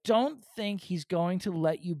 I don't think he's going to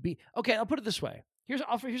let you be... Okay, I'll put it this way. Here's how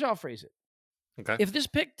I'll phrase it. Okay. If this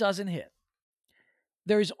pick doesn't hit,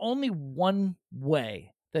 there is only one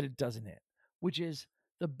way that it doesn't hit, which is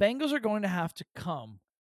the Bengals are going to have to come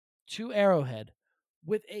to Arrowhead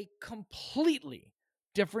with a completely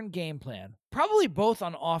different game plan, probably both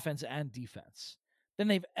on offense and defense, than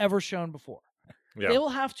they've ever shown before. Yeah. They will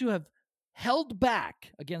have to have held back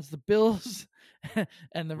against the Bills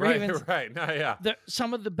and the Ravens. Right. No, yeah.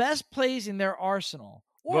 Some of the best plays in their arsenal.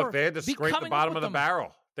 Or look, they had to scrape the bottom of the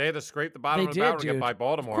barrel. They had to scrape the bottom of the barrel to get by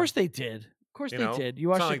Baltimore. Of course they did. Of course they did. You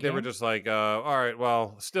watched it's not like they were just like, all right,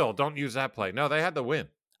 well, still, don't use that play. No, they had to win.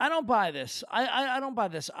 I don't buy this. I don't buy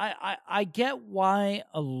this. I get why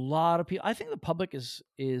a lot of people. I think the public is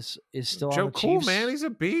still Joe on the Cool, Chiefs. man. He's a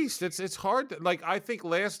beast. It's hard. To, I think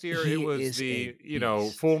last year it was the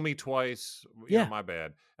fool me twice. My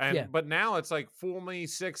bad. But now it's like fool me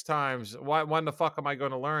 6 times. When the fuck am I going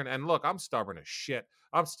to learn? And look, I'm stubborn as shit.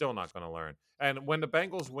 I'm still not going to learn. And when the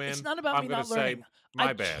Bengals win, It's not about I'm me going not to say, learning. my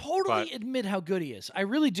I bad. totally but, admit how good he is. I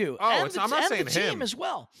really do. Oh, and it's- I'm not saying the team him. as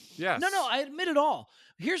well. yes. No, I admit it all.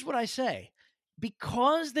 Here's what I say.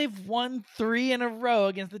 Because they've won 3 in a row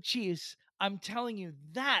against the Chiefs, I'm telling you,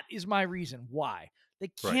 that is my reason why. They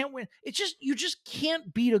can't win. It's just, you just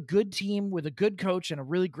can't beat a good team with a good coach and a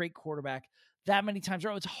really great quarterback that many times in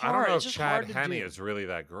a row. It's hard. I don't know It's if just Chad hard to Henne do. is really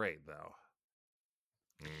that great, though.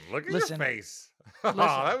 Look at Listen, your face. listen,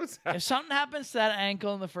 that was If something happens to that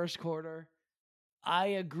ankle in the first quarter, I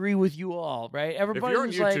agree with you all, right? Everybody If you're on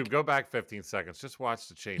was YouTube, like, go back 15 seconds. Just watch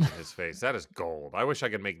the change in his face. That is gold. I wish I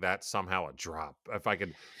could make that somehow a drop. If I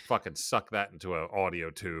could fucking suck that into an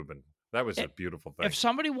audio tube, and that was a beautiful thing. if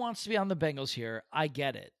somebody wants to be on the Bengals here, I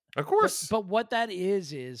get it. Of course. But what that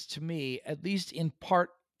is to me, at least in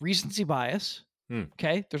part, recency bias.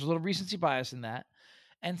 Okay, there's a little recency bias in that.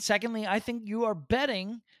 And secondly, I think you are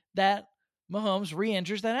betting that Mahomes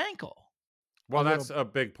re-injures that ankle. Well, that's a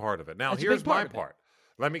big part of it. Now, here's my part.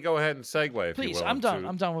 Let me go ahead and segue, if Please, you will. I'm done.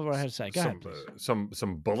 I'm done with what I had to say. Go ahead,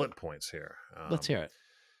 some bullet points here. Let's hear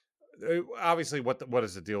it. Obviously, what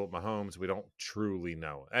is the deal with Mahomes? We don't truly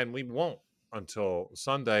know, and we won't until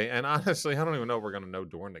Sunday. And honestly, I don't even know if we're going to know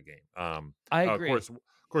during the game. I agree. Of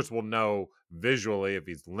course, we'll know visually if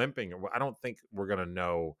he's limping. I don't think we're going to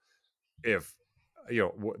know if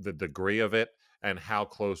the degree of it and how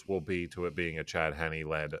close we'll be to it being a Chad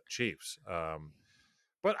Henne-led Chiefs.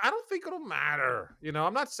 But I don't think it'll matter.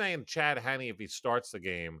 I'm not saying Chad Henne, if he starts the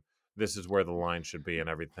game, this is where the line should be and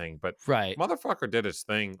everything. But motherfucker did his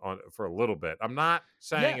thing for a little bit. I'm not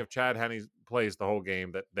saying if Chad Henne plays the whole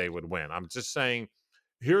game that they would win. I'm just saying,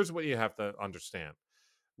 here's what you have to understand.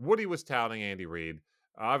 Woody was touting Andy Reid.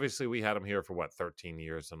 Obviously, we had him here for 13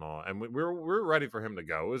 years and all, and we were ready for him to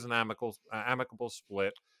go. It was an amicable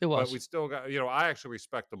split. It was, but we still got. I actually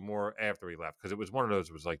respect him more after he left, because it was one of those.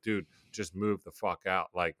 It was like, dude, just move the fuck out.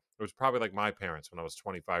 Like, it was probably like my parents when I was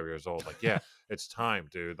 25 years old. Like, yeah, it's time,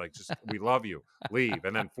 dude. Like, just we love you, leave.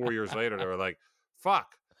 And then 4 years later, they were like,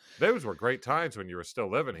 fuck, those were great times when you were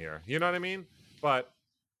still living here. You know what I mean? But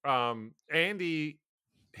Andy,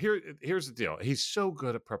 here's the deal. He's so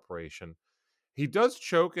good at preparation. He does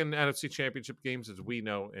choke in NFC Championship games, as we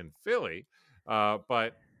know, in Philly,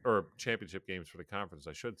 or championship games for the conference,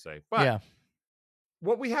 I should say. But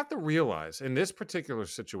what we have to realize in this particular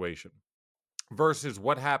situation versus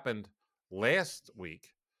what happened last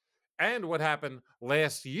week and what happened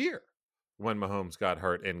last year when Mahomes got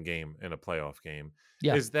hurt in a playoff game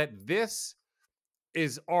is that this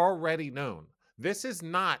is already known. This is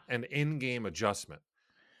not an in-game adjustment.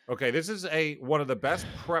 Okay, this is one of the best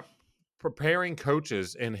preparing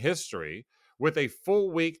coaches in history with a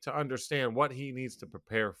full week to understand what he needs to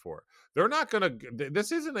prepare for. They're not going to,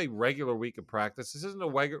 this isn't a regular week of practice. This isn't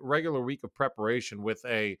a regular week of preparation with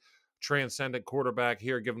a transcendent quarterback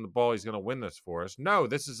here, give him the ball, he's going to win this for us. No,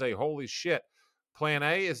 this is a holy shit. Plan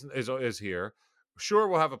A is here. Sure,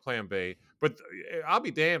 we'll have a plan B, but I'll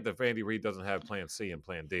be damned if Andy Reid doesn't have plan C and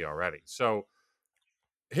plan D already. So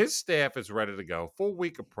his staff is ready to go. Full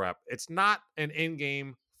week of prep. It's not an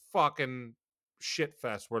in-game fucking shit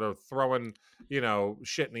fest where they're throwing,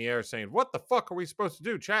 shit in the air saying, what the fuck are we supposed to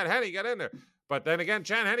do? Chad Henne got in there. But then again,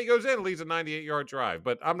 Chad Henne goes in and leads a 98-yard drive.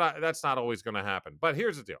 But that's not always going to happen. But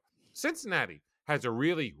here's the deal. Cincinnati has a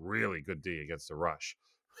really, really good D against the rush.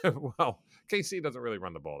 Well, KC doesn't really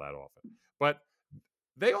run the ball that often. But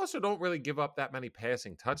they also don't really give up that many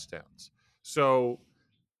passing touchdowns. So,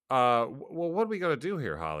 what are we going to do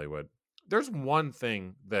here, Hollywood? There's one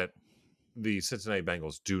thing that the Cincinnati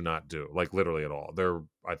Bengals do not do, like literally at all. They're,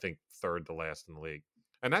 I think, third to last in the league.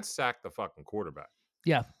 And that's sack the fucking quarterback.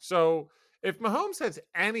 Yeah. So if Mahomes has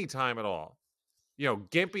any time at all,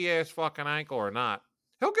 gimpy ass fucking ankle or not,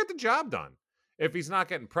 he'll get the job done if he's not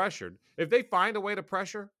getting pressured. If they find a way to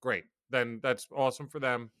pressure, great. Then that's awesome for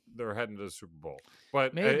them. They're heading to the Super Bowl.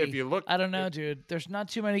 But maybe. If you look, I don't know, dude. There's not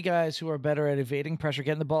too many guys who are better at evading pressure,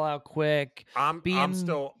 getting the ball out quick. I'm giving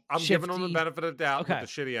them the benefit of the doubt with the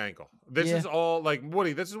shitty ankle. This is all like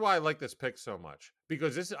Woody. This is why I like this pick so much,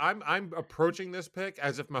 because I'm approaching this pick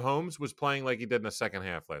as if Mahomes was playing like he did in the second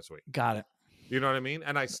half last week. Got it. You know what I mean?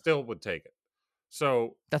 And I still would take it.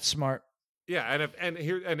 So that's smart. Yeah, and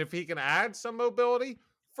if he can add some mobility,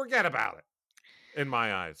 forget about it. In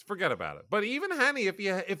my eyes, forget about it. But even Henne,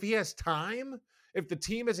 if he has time, if the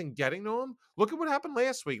team isn't getting to him, look at what happened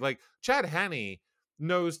last week. Like, Chad Henne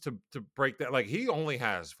knows to break that. Like, he only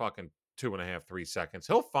has fucking 2.5, 3 seconds.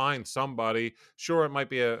 He'll find somebody. Sure, it might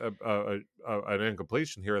be an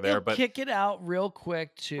incompletion here or there, but kick it out real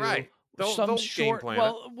quick to They'll game short. plan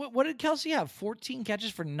Well, what did Kelsey have? 14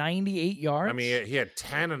 catches for 98 yards. I mean, he had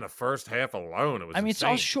 10 in the first half alone. It was. I mean, insane. it's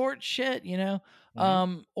all short shit, you know.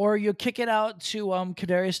 Mhm. Or you kick it out to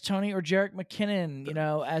Kadarius Toney or Jarek McKinnon, you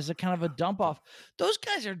know, as a kind of a dump off. Those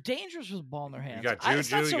guys are dangerous with the ball in their hands. You got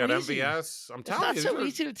Juju, you got MVS. I'm It's telling not you, so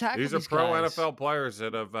easy to tackle these are pro guys. NFL players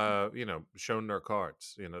that have, shown their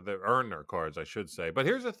cards. You know, they've earned their cards, I should say. But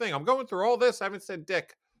here's the thing: I'm going through all this. I haven't said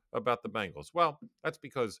dick about the Bengals. Well, that's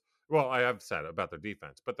because, I have said about their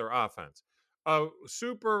defense, but their offense. A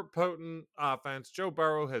super potent offense. Joe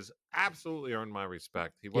Burrow has absolutely earned my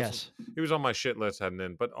respect. He wasn't. He was on my shit list heading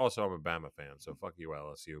in, but also I'm a Bama fan, so fuck you,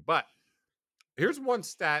 LSU. But here's one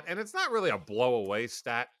stat, and it's not really a blowaway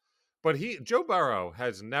stat, but Joe Burrow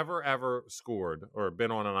has never ever scored or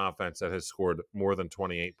been on an offense that has scored more than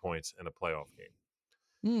 28 points in a playoff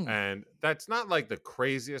game. And that's not like the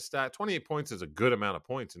craziest stat. 28 points is a good amount of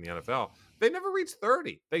points in the NFL. They never reached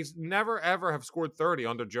 30. They never ever have scored 30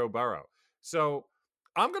 under Joe Burrow. So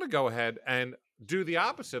I'm going to go ahead and do the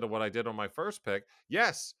opposite of what I did on my first pick.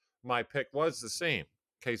 Yes, my pick was the same.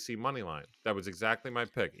 KC money line. That was exactly my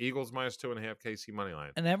pick. Eagles -2.5 KC money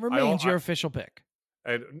line. And that remains your official pick.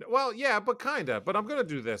 And well, yeah, but kinda. But I'm gonna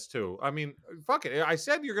do this too. I mean, fuck it. I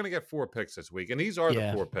said you're gonna get 4 picks this week, and these are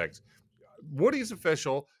the 4 picks. Woody's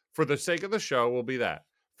official, for the sake of the show, will be that.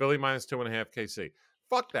 Philly -2.5 KC.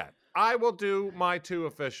 Fuck that. I will do my 2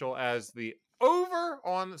 official as the over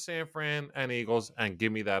on San Fran and Eagles, and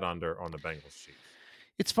give me that under on the Bengals Chiefs.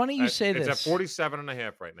 It's funny you say this. It's at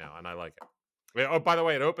 47.5 right now, and I like it. Oh, by the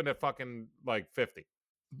way, it opened at fucking like 50.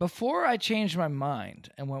 Before I changed my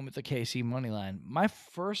mind and went with the KC money line, my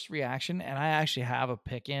first reaction, and I actually have a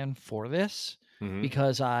pick in for this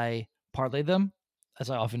because I parlayed them,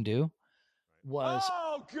 as I often do, was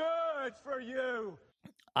oh, good for you.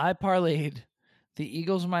 I parlayed the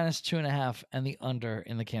Eagles -2.5 and the under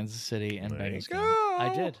in the Kansas City and Bengals game.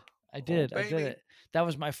 I did it. That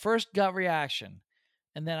was my first gut reaction.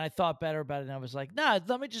 And then I thought better about it, and I was like, nah,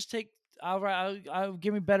 let me just take I'll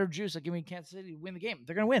give me better juice. I'll give me Kansas City to win the game.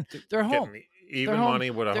 They're going to win. They're home. Even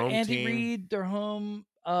money with a home Andy team. Reid, they're home.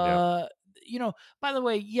 You know, by the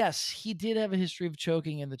way, yes, he did have a history of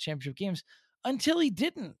choking in the championship games until he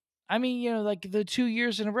didn't. I mean, you know, like the 2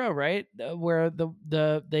 years in a row, right? Where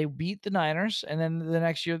they beat the Niners, and then the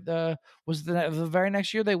next year, the very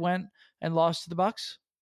next year they went and lost to the Bucs.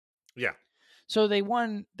 Yeah. So they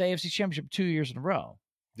won the AFC Championship 2 years in a row.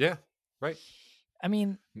 Yeah, right. I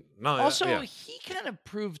mean, no, also he kind of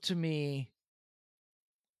proved to me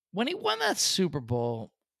when he won that Super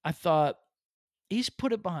Bowl, I thought he's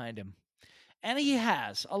put it behind him. And he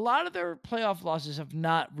has. A lot of their playoff losses have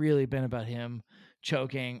not really been about him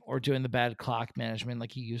choking or doing the bad clock management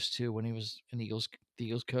like he used to when he was the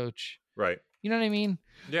Eagles coach. Right. You know what I mean?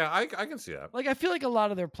 Yeah, I can see that. Like, I feel like a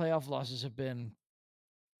lot of their playoff losses have been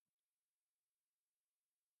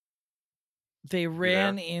they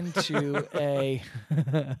ran into a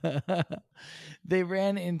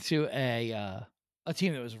a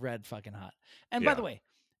team that was red fucking hot. And by the way,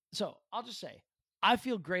 so I'll just say, I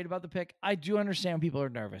feel great about the pick. I do understand people are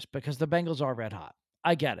nervous because the Bengals are red hot.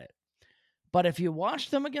 I get it. But if you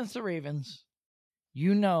watch them against the Ravens,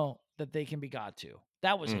 you know that they can be got to.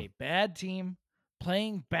 That was a bad team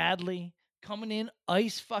playing badly, coming in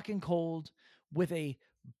ice fucking cold with a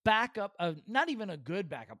backup, not even a good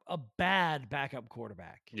backup, a bad backup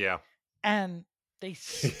quarterback. Yeah. And they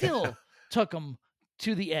still took them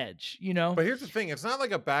to the edge, you know? But here's the thing. It's not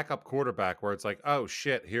like a backup quarterback where it's like, oh,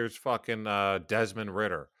 shit, here's fucking Desmond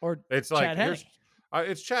Ritter. Or it's like, Chad Henne.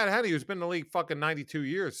 It's Chad Henne, who's been in the league fucking 92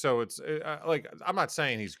 years. So it's like, I'm not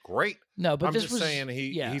saying he's great. No, but I'm just saying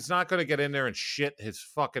he's not going to get in there and shit his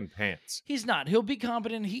fucking pants. He's not. He'll be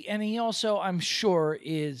competent. He also, I'm sure,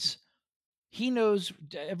 he knows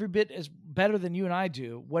every bit as better than you and I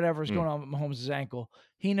do, whatever's going on with Mahomes' ankle.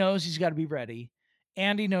 He knows he's got to be ready.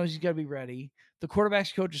 Andy knows he's got to be ready. The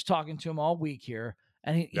quarterback's coach is talking to him all week here,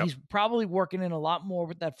 and he's probably working in a lot more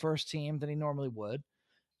with that first team than he normally would.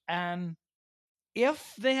 And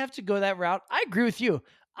if they have to go that route, I agree with you.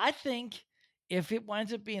 I think if it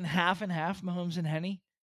winds up being half and half, Mahomes and Henne,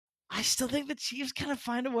 I still think the Chiefs kind of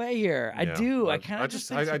find a way here. Yeah, I do. I kind of just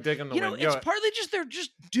think I dig in the win. It's partly just they're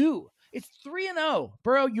just due. It's 3-0.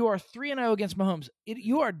 Burrow, you are 3-0 against Mahomes.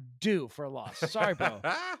 You are due for a loss. Sorry, Bo.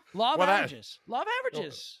 Law of averages.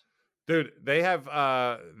 Dude, they have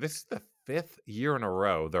this is the 5th year in a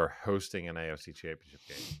row they're hosting an AFC Championship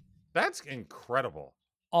game. That's incredible.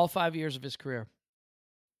 All 5 years of his career.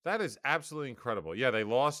 That is absolutely incredible. Yeah, they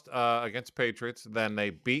lost against Patriots, then they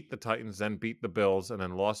beat the Titans, then beat the Bills, and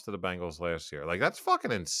then lost to the Bengals last year. Like, that's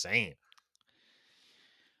fucking insane.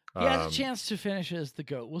 He has a chance to finish as the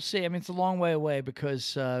GOAT. We'll see. I mean, it's a long way away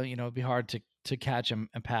because it'd be hard to catch him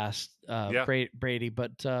and pass Brady,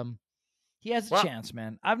 but he has a chance,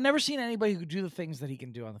 man. I've never seen anybody who could do the things that he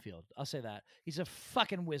can do on the field. I'll say that. He's a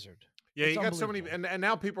fucking wizard. Yeah, you got so many, and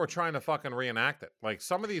now people are trying to fucking reenact it. Like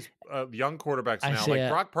some of these young quarterbacks now, like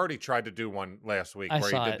Brock Purdy tried to do one last week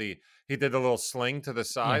where he did the little sling to the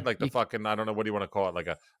side, like the fucking, I don't know, what do you want to call it, like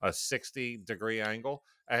a 60-degree angle,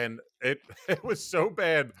 and it was so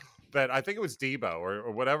bad that I think it was Debo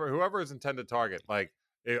or whatever, whoever his intended target, like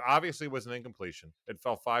it obviously was an incompletion. It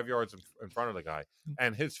fell 5 yards in front of the guy,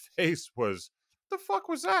 and his face was, the fuck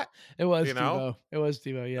was that? It was Debo. It was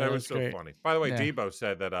Debo. Yeah, it was so funny. By the way, Debo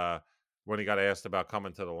said that when he got asked about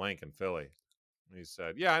coming to the Link in Philly, he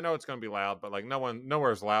said, "Yeah, I know it's going to be loud, but like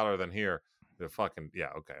nowhere's louder than here." The fucking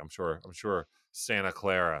okay. I'm sure Santa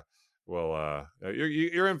Clara will.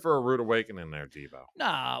 You're in for a rude awakening there, Debo.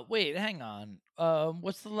 Nah, wait, hang on.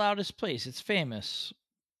 What's the loudest place? It's famous.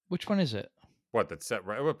 Which one is it? What, that's set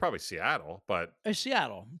right? Well, probably Seattle, but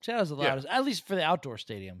Seattle. Seattle's the loudest, at least for the outdoor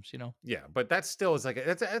stadiums. Yeah, but that still is like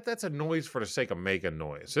that's a noise for the sake of making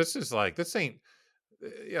noise. This is like, this ain't.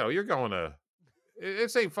 You're going to,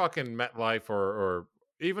 this ain't fucking MetLife or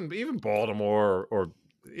even Baltimore or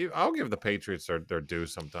I'll give the Patriots their due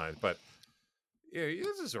sometimes, but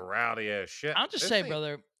this is a rowdy ass shit. I'll just say,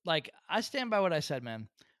 brother, like I stand by what I said, man.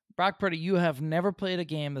 Brock Purdy, you have never played a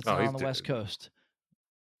game that's not on the West Coast.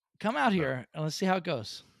 Come out here and let's see how it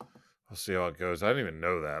goes. We'll see how it goes. I didn't even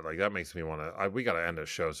know that. Like that makes me want to. We got to end the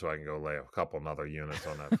show so I can go lay a couple another units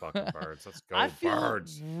on that fucking Birds. Let's go,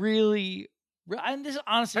 Birds. Really. And this is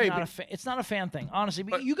honestly it's not a fan thing, honestly.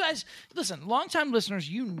 But you guys, listen, longtime listeners,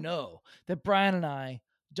 you know that Brian and I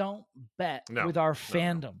don't bet with our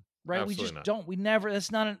fandom, right? We just don't. We never.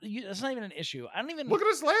 That's not even an issue. I don't even look at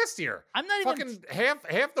us last year. I'm not fucking even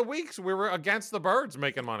half the weeks we were against the Birds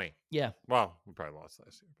making money. Yeah. Well, we probably lost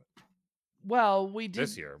last year, but. Well, we did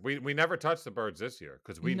this year. We never touched the Birds this year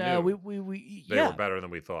because we knew they were better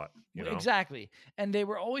than we thought. Exactly, and they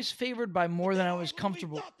were always favored by more than I was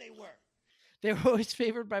comfortable. We thought they were. They were always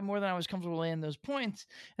favored by more than I was comfortable laying those points.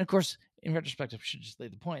 And of course, in retrospect, I should just lay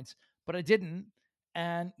the points, but I didn't.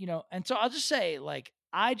 And, and so I'll just say, like,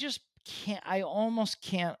 I just can't, I almost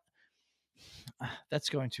can't, that's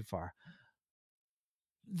going too far.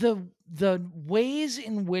 The ways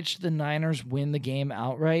in which the Niners win the game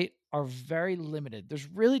outright are very limited. It's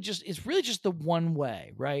really just the one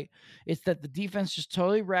way, right? It's that the defense just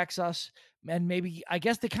totally wrecks us. And maybe, I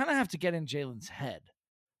guess they kind of have to get in Jalen's head.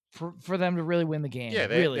 For them to really win the game. Yeah,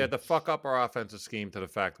 they had to fuck up our offensive scheme to the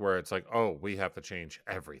fact where it's like, oh, we have to change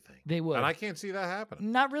everything. They would. And I can't see that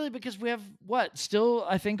happening. Not really, because we have, still,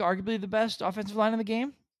 I think, arguably the best offensive line in the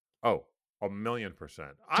game? Oh, 1,000,000%.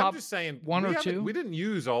 Top I'm just saying, one or two? We didn't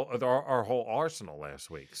use all of our whole arsenal last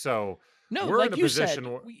week. So no, we're like in a you position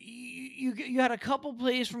said, where... you had a couple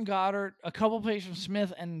plays from Goddard, a couple plays from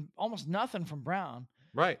Smith, and almost nothing from Brown.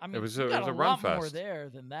 Right. I mean, it was a run fest. More there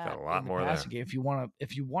than that. Got a lot more there. Game if you want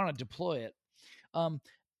to deploy it.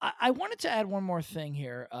 I wanted to add one more thing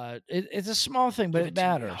here. It's a small thing, but it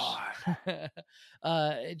matters.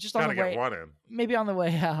 Just on the way, maybe on the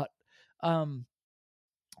way out.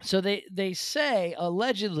 So they say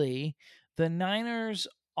allegedly the Niners'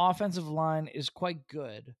 offensive line is quite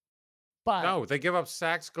good, but no, they give up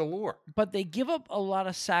sacks galore. But they give up a lot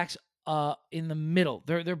of sacks in the middle.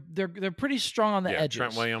 They're pretty strong on the edges.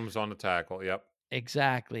 Trent Williams on the tackle. Yep,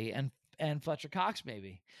 exactly, and Fletcher Cox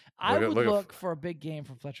maybe. I would look for a big game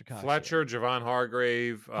from Fletcher Cox. Fletcher, Javon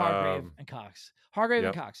Hargrave, and Cox.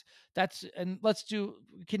 And Cox. Let's do.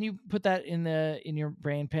 Can you put that in your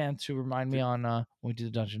brain pan to remind me on when we do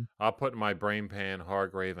the dungeon? I'll put in my brain pan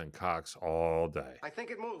Hargrave and Cox all day. I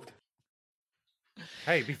think it moved.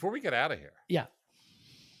 Hey, before we get out of here, yeah,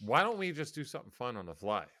 why don't we just do something fun on the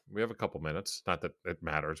fly? We have a couple minutes. Not that it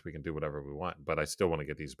matters. We can do whatever we want, but I still want to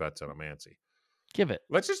get these bets in. I'm antsy. Give it.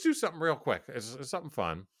 Let's just do something real quick. It's something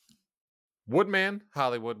fun. Woodman,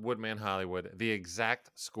 Hollywood, the exact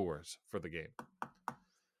scores for the game.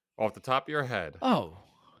 Off the top of your head. Oh.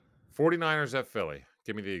 49ers at Philly.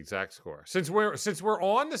 Give me the exact score. Since we're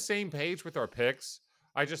on the same page with our picks,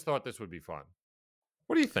 I just thought this would be fun.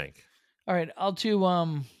 What do you think? All right, I'll do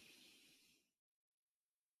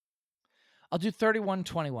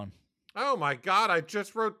 31-21. Oh my God, I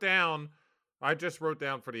just wrote down for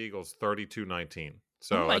the Eagles 32-19.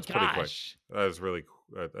 So that's pretty quick. That is really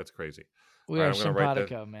that's crazy. We are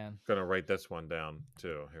simpatico, man. Gonna write this one down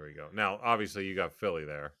too. Here we go. Now, obviously, you got Philly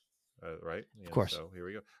there, right? Yeah, of course. So here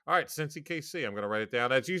we go. All right, Cincy KC. I'm gonna write it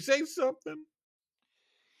down as you say something.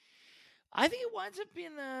 I think it winds up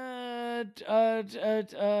being a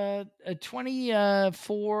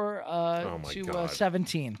 24 Oh my to God.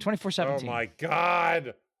 17. 24-17. Oh my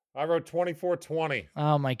God. I wrote 24-20.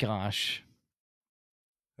 Oh my gosh.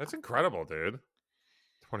 That's incredible, dude.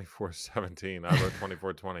 24-17. I wrote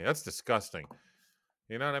 24-20. That's disgusting.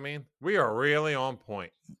 You know what I mean? We are really on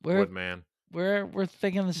point, Woodman. We're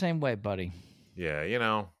thinking the same way, buddy. Yeah, you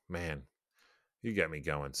know, man, you get me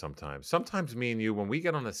going sometimes. Sometimes me and you, when we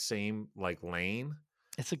get on the same like lane,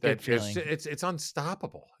 It's a good feeling. It's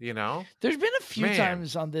unstoppable, you know? There's been a few Man.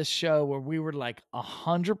 times on this show where we were like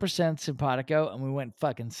 100% simpatico and we went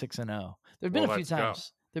fucking 6-0. There's been Well, a few let's go.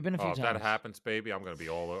 times. There've been a few Oh, if times. that happens, baby, I'm gonna be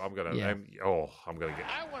all. I'm gonna. Yeah. I'm gonna get.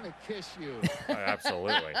 I want to kiss you.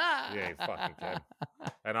 Absolutely. You ain't fucking kidding.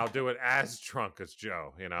 And I'll do it as drunk as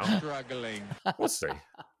Joe. You know. Struggling. We'll see.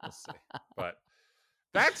 We'll see. But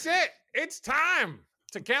that's it. It's time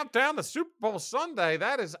to count down the Super Bowl Sunday.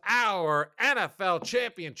 That is our NFL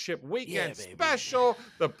Championship weekend baby. special.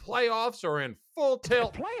 The playoffs are in full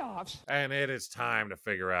tilt. Playoffs? And it is time to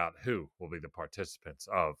figure out who will be the participants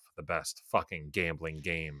of the best fucking gambling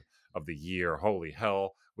game of the year. Holy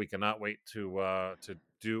hell. We cannot wait to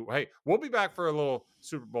do. Hey, we'll be back for a little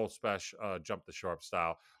Super Bowl special, Jump the Sharp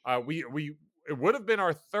style. It would have been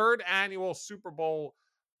our third annual Super Bowl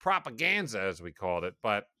propaganda, as we called it,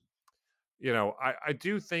 but you know, I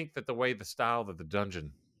do think that the way the style of the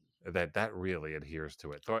dungeon that really adheres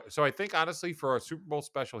to it. So I think honestly for our Super Bowl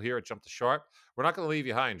special here at Jump the Sharp, we're not going to leave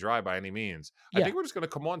you high and dry by any means. Yeah. I think we're just going to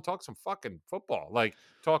come on and talk some fucking football, like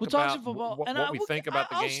talk We'll about talk some football, what and we think about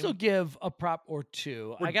the I'll game. still give a prop or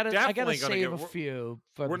two. We're I gotta definitely gonna save give- a few.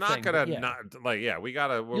 For We're the not thing, gonna but yeah. not like we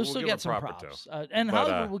gotta. We'll You'll still give get a some prop or two. props, and But,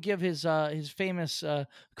 Hollywood will give his famous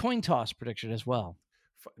coin toss prediction as well.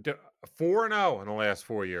 4-0 in the last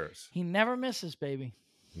 4 years. He never misses, baby.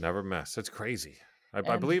 Never miss. It's crazy. I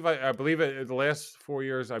And- believe it, the last 4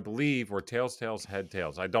 years, I believe, were tails, head,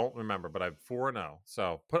 tails. I don't remember, but I'm 4-0.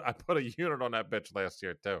 So I put a unit on that bitch last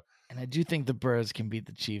year too. And I do think the Birds can beat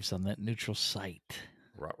the Chiefs on that neutral site.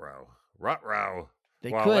 Ruh-roh.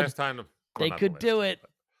 They Well, could. last time They not the could last do time, it.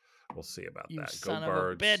 but we'll see about You that. son Go of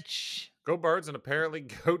Birds. a bitch. Go Birds, and apparently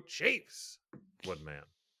go Chiefs. Woodman.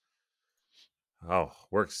 Oh,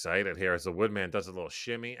 we're excited here as the Woodman does a little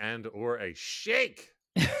shimmy and or a shake.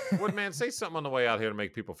 Woodman, say something on the way out here to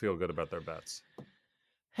make people feel good about their bets.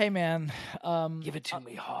 Hey, man. Give it to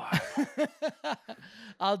me hard.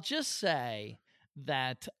 I'll just say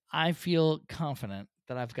that I feel confident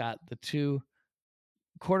that I've got the two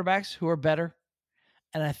quarterbacks who are better,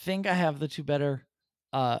 and I think I have the two better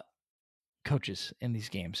coaches in these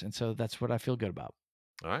games, and so that's what I feel good about.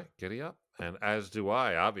 All right, giddy up. And as do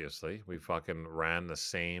I, obviously. We fucking ran the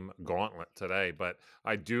same gauntlet today. But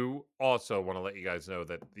I do also want to let you guys know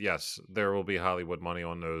that, yes, there will be Hollywood money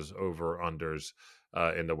on those over-unders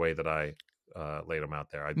in the way that I laid them out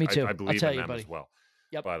there. Me too. I I'll believe tell in you, them buddy. as well.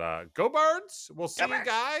 Yep. But go Birds. We'll see you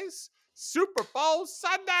guys Super Bowl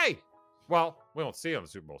Sunday. Well, we won't see you on the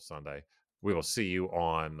Super Bowl Sunday. We will see you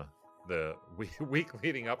on the week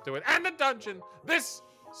leading up to it. And the dungeon this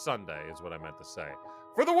Sunday is what I meant to say.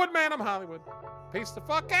 For the Woodman, I'm Hollywood. Peace the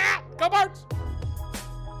fuck out. Go Birds.